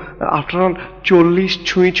হলো আফটার অল 40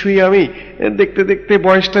 ছুঁই ছুঁই আমি, দেখতে দেখতে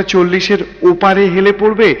বয়সটা 40-এর ওপারে হেলে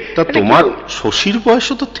পড়বে। তা তোমার শশীর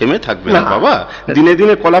বয়সও তো থেমে থাকবে না বাবা, দিনে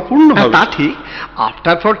দিনে কলা পূর্ণ হবে। তা ঠিক,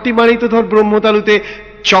 আফটার 40 মানেই তো ধর ব্রহ্মতালুতে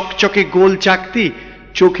চকচকে গোল চাকতি,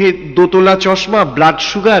 চোখে দোতলা চশমা, ব্লাড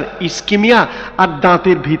সুগার, ইস্কিমিয়া আর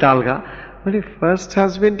দাঁতের ভিত আলগা। মানে ফার্স্ট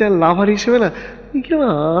হাজবেন্ড আর লাভার হিসেবে না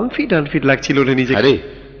আনফিট আনফিট লাগছিল রে নিজে। আরে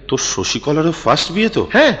তোর শশীকলারও ফার্স্ট বিয়ে তো?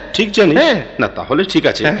 হ্যাঁ ঠিক জানি। হ্যাঁ। না তাহলে ঠিক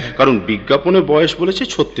আছে, কারণ বিজ্ঞাপনে বয়স বলেছে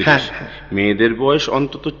 36, মেয়েদের বয়স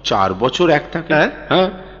অন্তত 4 বছর এক থাকে। হ্যাঁ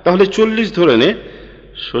তাহলে 40 ধরে নে।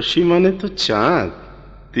 শশী মানে তো চাঁদ,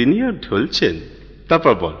 তিনিও ঢলছেন।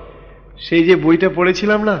 তারপর বল। সেই যে বইটা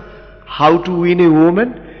পড়েছিলাম না, how to win a woman,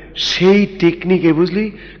 সেই টেকনিকে বুঝলি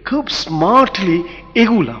খুব স্মার্টলি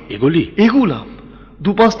এগুলাম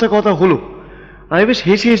 2-5টা কথা হলো। আমি বেশ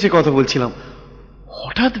হেসে হেসে কথা বলছিলাম,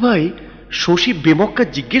 হঠাৎ ভাই শশী বেমক্কা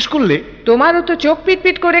জিজ্ঞেস করলে, তোমারও তো চোখ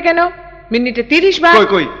পিটপিট করে কেন? মিনিটে 30 বার।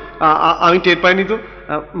 কই আমি টের পাইনি তো,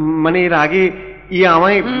 মানে এর আগে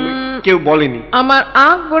আমায় কেউ বলেনি। আমার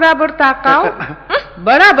আঁখ বরাবর তাকাও।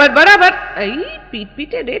 বরাবর বরাবর। এই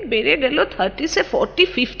পিটপিটে রেট বেড়ে গেল 30 से 40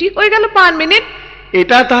 50 হয়ে গেল 5 মিনিট।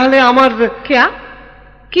 এটা তাহলে আমার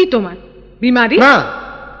কি তোমার বিমারি? না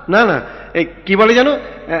না না, কি বলে জানো,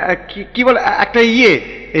 কি বলে একটা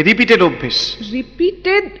রিপিটেড অভ্যেস।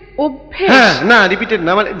 রিপিটেড অভ্যেস? হ্যাঁ না, রিপিটেড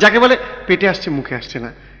না, মানে যাকে বলে পেটে আসছে মুখে আসছে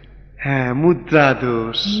না। হ্যাঁ, মুদ্রা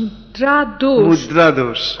দোষ। মুদ্রা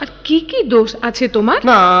দোষ। আর কি কি দোষ আছে তোমার?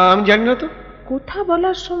 না আমি জানি না তো। কথা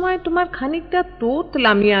বলার সময় তোমার খানিকটা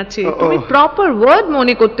তোতলামি আছে, তুমি প্রপার ওয়ার্ড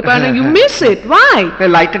মনে করতে পারো না, ইউ মিস ইট। ওয়াই?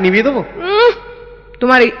 লাইটটা নিভিয়ে দেবো?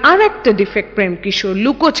 তোমার এই আর একটা ডিফেক্ট প্রেম কিশোর,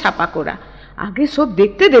 লুকো ছাপা করা। আগে সব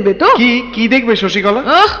দেখতে দেবে তো। কি দেখবে শশীকলা?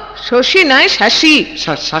 শশী নয়, শাসি।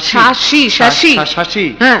 শাসি।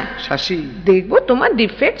 হ্যাঁ শাসি। দেখবো তোমার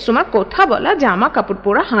ডিফেক্ট, তোমার কথা বলা, জামা কাপড়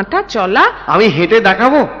পরা, হাঁটা চলা। আমি হেঁটে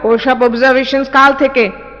দেখাবো ওসব অবজারভেশন কাল থেকে।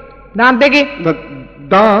 দাঁত দেখে।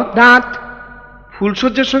 দাঁত।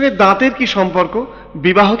 ফুলসজ্জার সঙ্গে দাঁতের কি সম্পর্ক?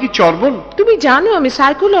 বিবাহ কি চর্বণ? তুমি জানো আমি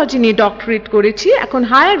সাইকোলজি নিয়ে ডক্টরেট করেছি, এখন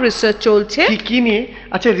হায়ার রিসার্চ চলছে। কি নিয়ে?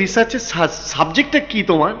 আচ্ছা, রিসার্চের সাবজেক্টটা কি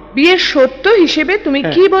তোমার? বিয়ের সত্য হিসেবে তুমি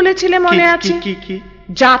কি বলেছিলে মনে আছে? কি?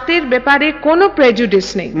 জাতের ব্যাপারে কোনো প্রেজুডিস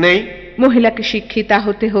নেই। মহিলাকে শিক্ষিতা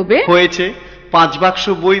হতে হবে। হয়েছে। 5 বাক্স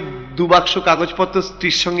বই, 2 বাক্স কাগজপত্র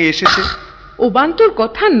স্ত্রীর সঙ্গে এসেছে। ওবান্তর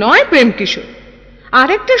কথা নয় প্রেম কিশোর।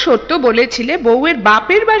 আরেকটা সত্য বলেছিলে, বউয়ের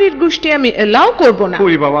বাপের বাড়ির গোষ্ঠী আমি এলাও করব না।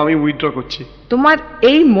 ওই বাবা, আমি উইথড্র করছি। তোমার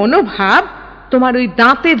এই মনোভাব তোমার ওই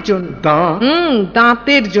দাঁতের জন্য।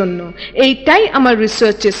 দাঁতের জন্য। এইটাই আমার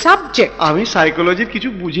রিসার্চের সাবজেক্ট। আমি সাইকোলজির কিছু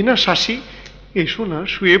বুঝি না শাসি, এসো না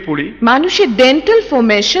শুয়ে পড়ি। মানুষের ডেন্টাল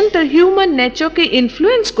ফর্মেশন তার হিউম্যান নেচারকে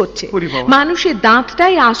ইনফ্লুয়েন্স করছে। মানুষের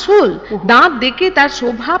দাঁতটাই আসল। দাঁত দেখে তার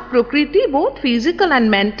স্বভাব প্রকৃতি বোথ ফিজিক্যাল অ্যান্ড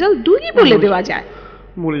মেন্টাল দুই বলে দেওয়া যায়।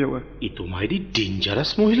 মরে যাবো। এই তোমারই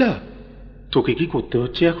ডেঞ্জারাস মহিলা। তোকে কি করতে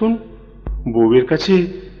হচ্ছে এখন? বউয়ের কাছে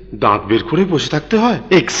দাঁত বের করে বসে থাকতে হয়?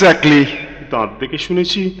 এক্স্যাক্টলি। দাঁত দেখে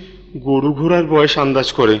শুনেছি গরু ঘোড়ার বয়স আন্দাজ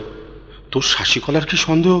করে। তোর শাসিকলার কি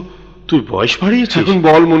সন্দেহ তুই বয়স বাড়িয়েছিস? এখন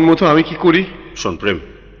বল মন মতো আমি কি করি? শোন প্রেম,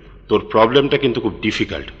 তোর প্রবলেমটা কিন্তু খুব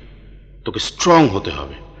ডিফিকাল্ট। তোকে স্ট্রং হতে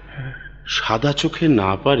হবে। সাদা চোখে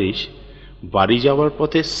না পারিস, বাড়ি যাওয়ার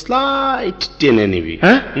পথে স্লাইট টেনে নিবি।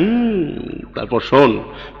 তারপর শোন,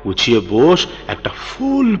 গুছিয়ে বস, একটা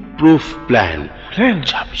ফুল প্রুফ প্ল্যান।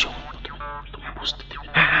 যাবি বুঝতে দেবে।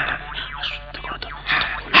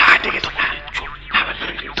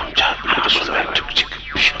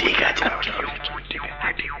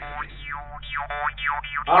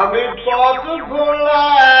 আমি পথ ভোলা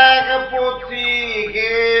এক পথিক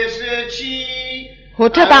এসেছি।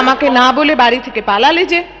 হঠাৎ আমাকে না বলে বাড়ি থেকে পালালে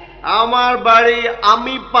যে? আমার বাড়ি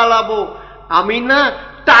আমি পালাবো? আমি না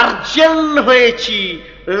টার্জান হয়েছি,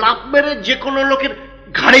 লাফ মেরে যে কোনো লোকের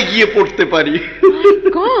ঘাড়ে গিয়ে পড়তে পারি।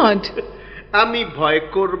 গড! আমি ভয়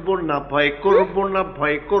করব না, ভয় করব না,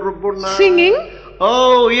 ভয় করব না। সিঙ্গিং? ও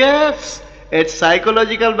ইয়েস, এর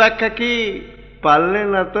সাইকোলজিক্যাল ব্যাখ্যা কি পারলে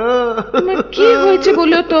না তো? কি হয়েছে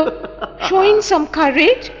বলো তো? শোয়িং সাম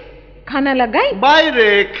কারেজ। খানা লাগাই? বাইরে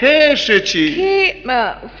খেয়ে এসেছি।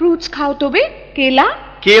 ফ্রুটস খাও তবে? কেলা?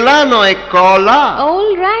 কেলা নয়, কলা। অল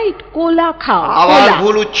রাইট, কোলা খাও। আবার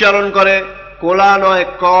ভুল উচ্চারণ করে। কোলা নয়,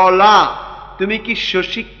 কলা। তুমি কি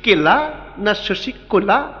শশী কেলা না শশী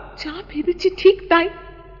কোলা? যা ভেবেছি ঠিক তাই।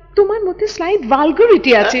 তোমার মধ্যে স্লাইড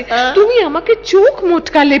ভালগারিটি আছে। তুমি আমাকে চোখ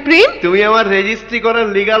মোটকালে প্রেম। তুমি আমার রেজিস্ট্রি করা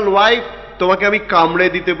লিগ্যাল ওয়াইফ। তোমাকে আমি কামড়ে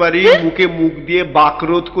দিতে পারি, মুখে মুখ দিয়ে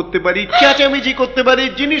বাকরোধ করতে পারি, চেঁচামেচি করতে পারি,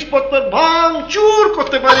 জিনিসপত্র ভাঙচুর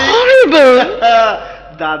করতে পারি।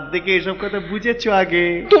 দাঁত দেখে এসব কথা বুঝেছো আগে?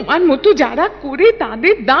 তোমার মতো যারা করে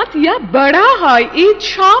তাদের দাঁত ইয়া বড়া হয়, এজ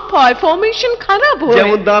শার্প হয়, ফর্মেশন খারাপ হয়।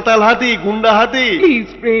 যেমন দাঁতাল হাতি, গুন্ডা হাতি। Please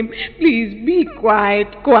Prem, please be quite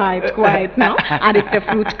quite quite নাও। আরেকটা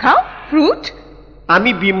ফ্রুট খাও, ফ্রুট।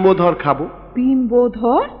 আমি বিম্বধর খাবো।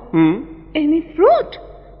 বিম্বধর? এনি ফ্রুট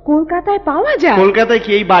কলকাতায় পাওয়া যায়? কলকাতায় কি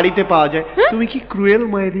এই বাড়িতে পাওয়া যায়? তুমি কি ক্রুয়েল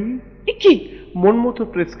মায়েরি? কি মন মতো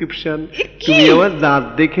প্রেসক্রিপশন। তুমি আমার দাঁত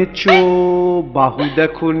দেখেছো, বাহু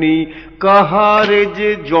দেখোনি, কাহারে যে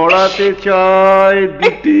জড়াতে চায়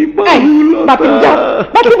দুটি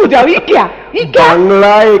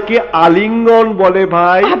বাংলায় একে আলিঙ্গন বলে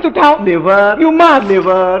ভাই। Never never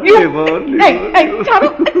never.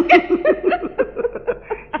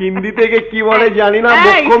 হিন্দি থেকে কি বলে জানি না,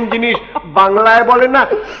 মোক্ষম জিনিস বাংলায় বলে না।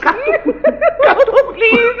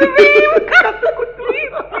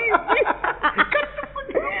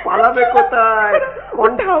 পালাবে কোথায়?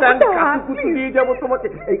 কনস্ট্যান্ট কাকুকুচু দিয়ে যাবো তোমাকে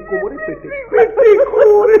এই কোমরে পেটে।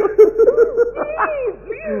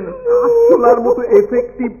 আসলার মতো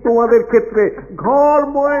এফেক্টিভ তোমাদের ক্ষেত্রে ঘর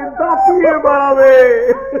ময় দাপিয়ে বাড়াবে।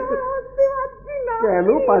 কেন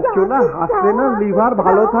পাচ্ছ না? হাসলে না লিভার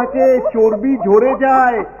ভালো থাকে, চর্বি ঝরে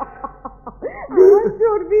যায়।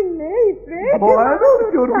 চর্বি নেই,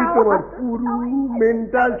 চর্বি তোমার পুরো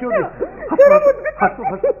মেন্টাল চর্বি।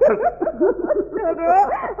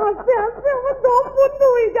 আস্তে আস্তে আমার দম বন্ধ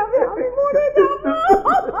হয়ে যাবে, আমি মরে যাব।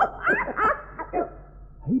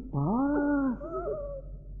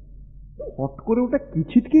 হট করে ওটা কি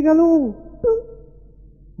ছিটকে গেল?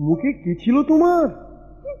 মুখে কি ছিল তোমার?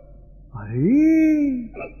 আরে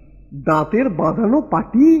দাঁতের বাঁধানো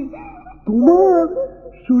পাটি তোমার।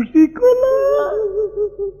 শশিকলা,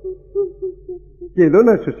 কেঁদো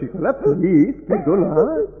না শশিকলা, প্লিজ কেঁদো না।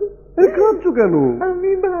 কাঁদছো কেন?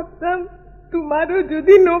 আমি ভাবতাম তোমারও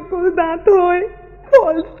যদি নকল দাঁত হয়,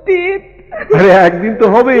 ফলস টিথ। আরে একদিন তো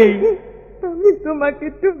হবেই। আমি তোমাকে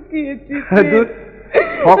ঠকিয়েছি,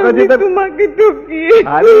 ঠকা জেতার তোমাকে ঠকিয়ে।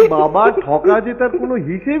 আরে বাবা, ঠকা জেতার কোনো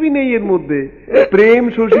হিসেবই নেই এর মধ্যে। প্রেম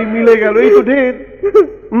শশী মিলে গেল, এই তো ঢের।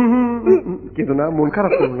 কিন্তু না, মন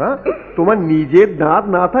খারাপ করো না। তোমার নিজের দাঁত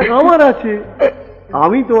না থাক আমার আছে,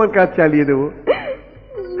 আমি তোমার কাজ চালিয়ে দেবো।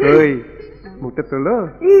 ওই মুখটা তোলো,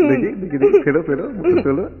 দেখি দেখি দেখি, ফেরো ফেরো, মুখটা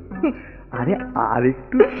তোলো। আরে আর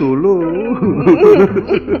একটু তোলো।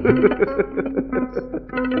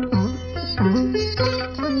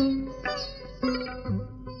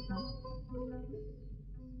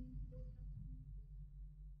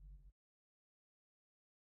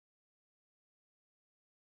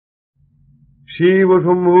 শিব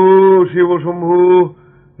শম্ভু, শিব শম্ভু,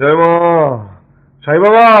 জয় মা, সাই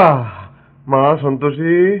বাবা, মা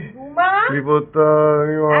সন্তোষী,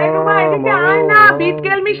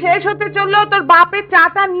 বিটকেলমি শেষ হতে চললো, তোর বাপের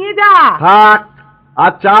চাটা নিয়ে যা। থাক,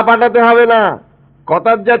 আর চা পাঠাতে হবে না।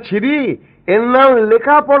 কথার যা ছিরি, এর নাম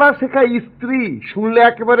লেখাপড়া শেখা স্ত্রী। শুনলে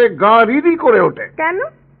একেবারে গা রিরি করে ওঠে। কেন?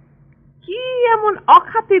 কি এমন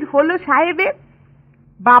অখাতির হলো সাহেবের?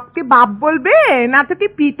 বাপকে বাপ বলবে না তো কি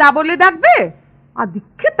পিতা বলে ডাকবে?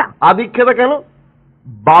 আদিক্ষেতা। আদিক্ষেতা কেন?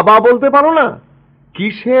 বাবা বলতে পারো না?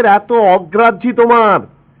 কিসের এত অগ্রাহ্যি তোমার?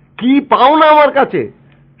 কি পাও না আমার কাছে?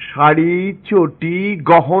 শাড়ি, চটি,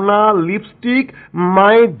 গহনা, লিপস্টিক,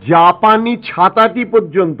 মায়ের জাপানি ছাতাটি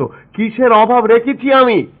পর্যন্ত কিসের অভাব রেখেছি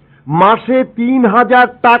আমি? মাসে ৩,০০০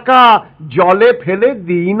 টাকা জলে ফেলে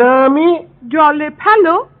দিই না আমি? জলে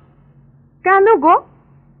ফেলো কেন গো?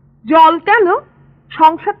 জল কেন?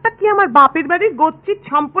 সংসারটা কি আমার বাপের বাড়ির গচ্ছিত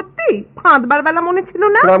সম্পত্তি? ফাঁদবার বেলা মনে ছিল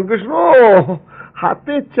না? রামকৃষ্ণ,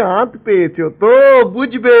 হাতে চাঁদ পেয়েছো তো,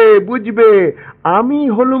 বুঝবে বুঝবে। আমি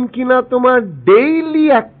হলুম কিনা তোমার ডেইলি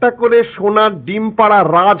একটা করে সোনার ডিম পাড়া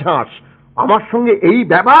রাজহাঁস। আমার সঙ্গে এই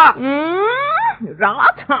ব্যবহার?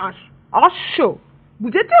 রাজহাঁস, অশ্ব,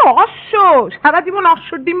 বুঝেছো? অশ্ব। সারা জীবন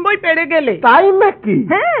অশ্বর ডিম্বই পেড়ে গেলে। তাই নাকি?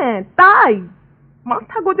 হ্যাঁ তাই।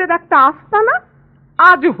 মাথা গোজের একটা আস্তানা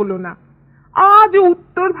আজও হলো না। আজ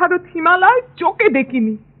উত্তর ভারত হিমালয় চোখে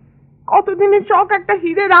দেখিনি। কতদিনের শখ একটা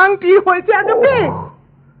হীরের আংটি হয়েছে আজকে।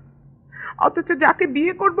 অথচ যাকে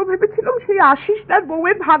বিয়ে করবো ভেবেছিলাম সেই আশিস তার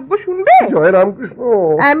বউয়ের ভাগ্য শুনবে। জয় রামকৃষ্ণ।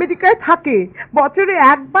 আমেরিকায় থাকে, বছরে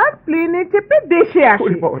একবার প্লেনে চেপে দেশে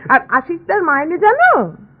আসে। আর আশিস তার মাইনে জানো?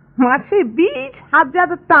 মাসে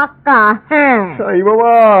 20,000 টাকা। হ্যাঁ সাই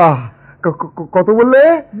বাবা, কত বললে?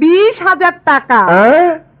 20,000 টাকা।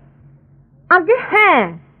 আগে হ্যাঁ,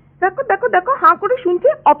 দেখো দেখো দেখো, হাঁ করে শুনছে।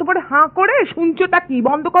 অত বড় হাঁ করে শুনছোটা কি?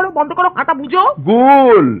 বন্ধ করো বন্ধ করো, হাঁটা বুঝো।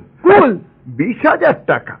 গুল গুল। 20,000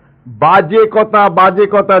 টাকা? বাজে কথা, বাজে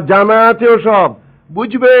কথা, জানা আছে ওসব।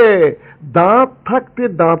 বুঝবে, দাঁত থাকতে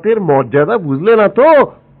দাঁতের মর্যাদা বুঝলে না তো,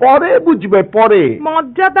 পরে বুঝবে পরে।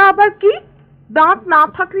 মর্যাদা আবার কি? দাঁত না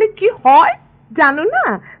থাকলে কি হয়? জানো না,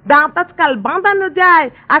 দাঁত আজকাল বাঁধানো যায়,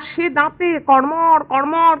 আর সে দাঁতে কড়মড়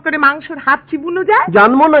কড়মড় করে মাংসের হাত চিবুনো যায়।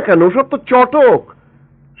 জানবো না কেন, সব তো চটক।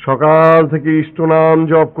 সকাল থেকে ইষ্টনাম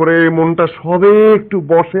জপ করে মনটা সবে একটু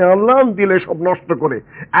বসে আনলাম, দিলে সব নষ্ট করে।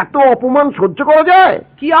 এত অপমান সহ্য করা যায়?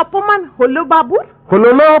 কি অপমান হলো বাবুর? হলো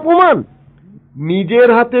না অপমান? নিজের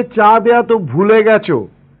হাতে চা দেয়া তো ভুলে গেছো,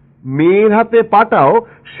 মেয়ের হাতে পাঠাও,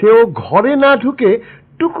 সেও ঘরে না ঢুকে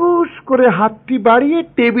টুকুস করে হাতটি বাড়িয়ে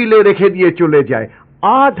টেবিলে রেখে দিয়ে চলে যায়।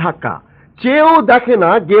 ঢাকা চেয়েও দেখে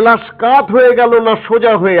না গেলাস কাত হয়ে গেল না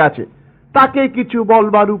সোজা হয়ে আছে। তাকে কিছু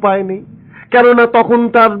বলবার উপায় নেই, কেননা তখন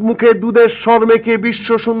তার মুখে দুধের স্বর মেখে বিশ্ব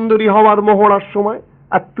সুন্দরী হওয়ার মহড়ার সময়।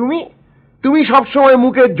 আর তুমি সবসময়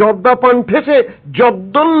মুখে জর্দা পান ঠেসে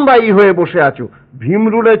জর্দনবাই হয়ে বসে আছো।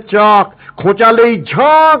 ভীমরুলের চাক খোঁচালেই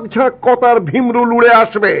ঝাঁক ঝাঁক কতার ভীমরুল উড়ে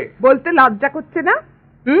আসবে। বলতে লজ্জা করছে না?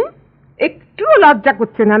 একটুও লজ্জা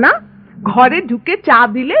করছে না? না, ঘরে ঢুকে চা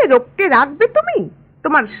দিলে রোগকে রাখবে তুমি,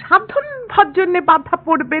 তোমার সাধন ভজনে বাধা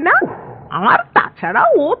পড়বে না। আর তাছাড়া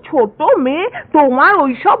ও ছোট মেয়ে, তোমার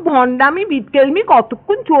ওইসব ভণ্ডামি বিটকেলমি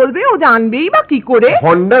কতক্ষণ চলবে ও জানবেই বা কি করে?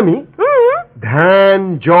 ভণ্ডামি? ধ্যান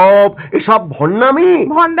জপ এসব ভণ্ডামি?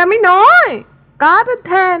 ভণ্ডামি নয়। কার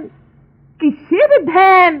ধ্যান? কিসের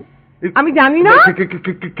ধ্যান আমি জানি না।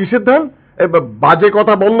 কিসের ধ্যান? বাজে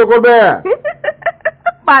কথা বন্ধ করবে।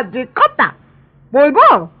 বাজে কথা বলবো?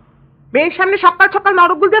 মেয়ের সামনে সকাল সকাল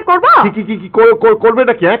নরকগুলদের করবো? কি করবে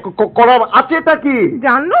নাকি? করার আছেটা কি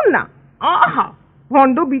জানো না? আহা,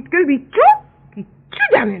 ভণ্ড বিটকেল বিচ্ছু কিচ্ছু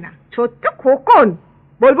জানে না, ছোট্ট খোকন।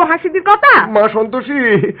 বলবো হাসিদির কথা? মা সন্তোষী,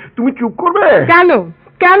 তুমি চুপ করবে?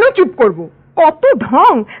 কেন চুপ করব? কত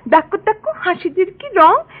ঢং! দেখো দেখো হাসিদির কি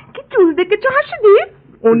রং, কি চুল দেখেছো হাসিদির?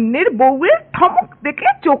 অন্যের বউয়ের ধমক দেখে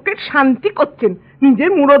চোখের শান্তি করছেন, নিজের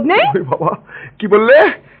মুরদ নেই। বাবা, কি বললে?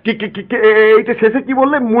 এইটা শেষে কি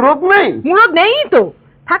বললে? মুরদ নেই? মুরদ নেই তো,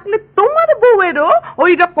 থাকলে তোমার বউয়েরও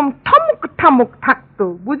ওই রকম ঠমক ঠামক থাকতো,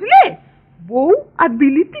 বুঝলে? বউ আর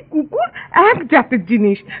বিলিতি কুকুর এক জাতের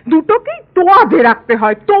জিনিস, দুটোকেই তোয়াজে রাখতে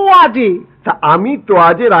হয়, তোয়াজে। তা আমি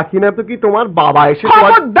তোয়াজে রাখি না তো কি তোমার বাবা এসে?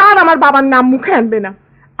 খবরদার আমার বাবার নাম মুখে আনবে না।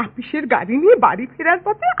 আপিসের গাড়ি নিয়ে বাড়ি ফেরার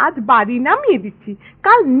পথে আজ বাড়ি নামিয়ে দিচ্ছি,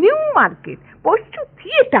 কাল নিউ মার্কেট, পরশু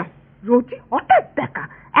থিয়েটার, রোজই হঠাৎ দেখা,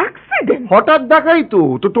 অ্যাক্সিডেন্ট। হঠাৎ দেখাই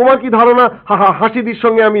তো তোমার কি ধারণা হাসিদির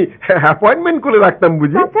সঙ্গে আমি অ্যাপয়েন্টমেন্ট করে রাখতাম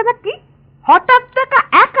বুঝি? তাছাড়া কি হঠাৎ দেখা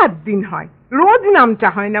এক আধ দিন হয়, রোজ নামটা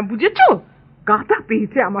হয় না, বুঝেছো? গাধা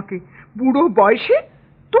পেয়েছে আমাকে বুড়ো বয়সে।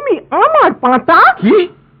 তুমি আমার পাঁটা?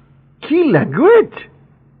 কি ল্যাঙ্গুয়েজ?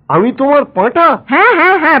 আমি তোমার পাঁটা?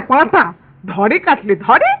 হ্যাঁ পাঁটা। ধরে কাটলে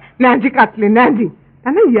ধরে, ন্যাজে কাটলে ন্যাজে।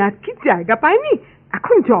 তাহলে ইয়ার কি জায়গা পায়নি?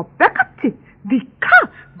 এখন জব দেখাচ্ছে, দীক্ষা,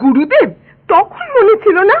 গুরুদেব। তখন মনে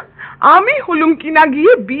ছিল না আমি হলুম কিনা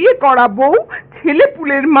গিয়ে বিয়ে করা বউ, ছেলে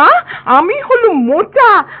পুলের মা, আমি হলুম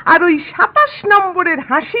মোচা, আর ওই 27 নম্বরের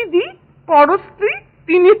হাসিদি পরস্ত্রী,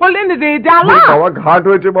 তিনি হলেন রেজালা। বাবা ঘাট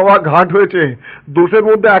হয়েছে, বাবা ঘাট হয়েছে। দোষের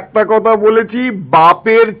মধ্যে একটা কথা বলেছি,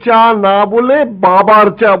 বাপের চা না বলে বাবার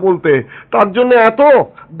চা বলতে, তার জন্য এত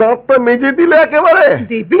দাঁতটা মেজে দিলে একেবারে।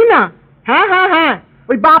 দেবি না? হ্যাঁ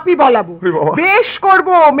ওই বাপই বলাবো। বেশ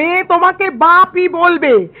করবো, মেয়ে তোমাকে বাপই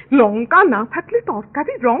বলবে। লঙ্কা না থাকলে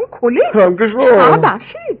তরকারির রং খোলে? স্বাদ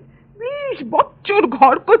আসে? 20 বছর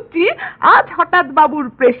ঘর করছি, আজ হঠাৎ বাবুর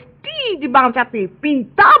প্রেস্টিজ বাঁচাতে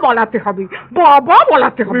পিতা বলাতে হবে, বাবা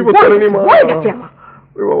বলাতে হবে।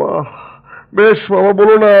 বেশ বাবা,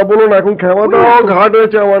 বলো না এখন ক্ষমা দাও। ঘাট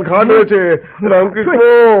হয়েছে আমার, ঘাট হয়েছে। রামকৃষ্ণ,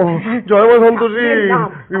 জয় মা সন্তোষী,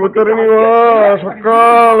 বিপত্তারিণী মা,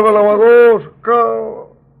 সকালবেলা মাগো,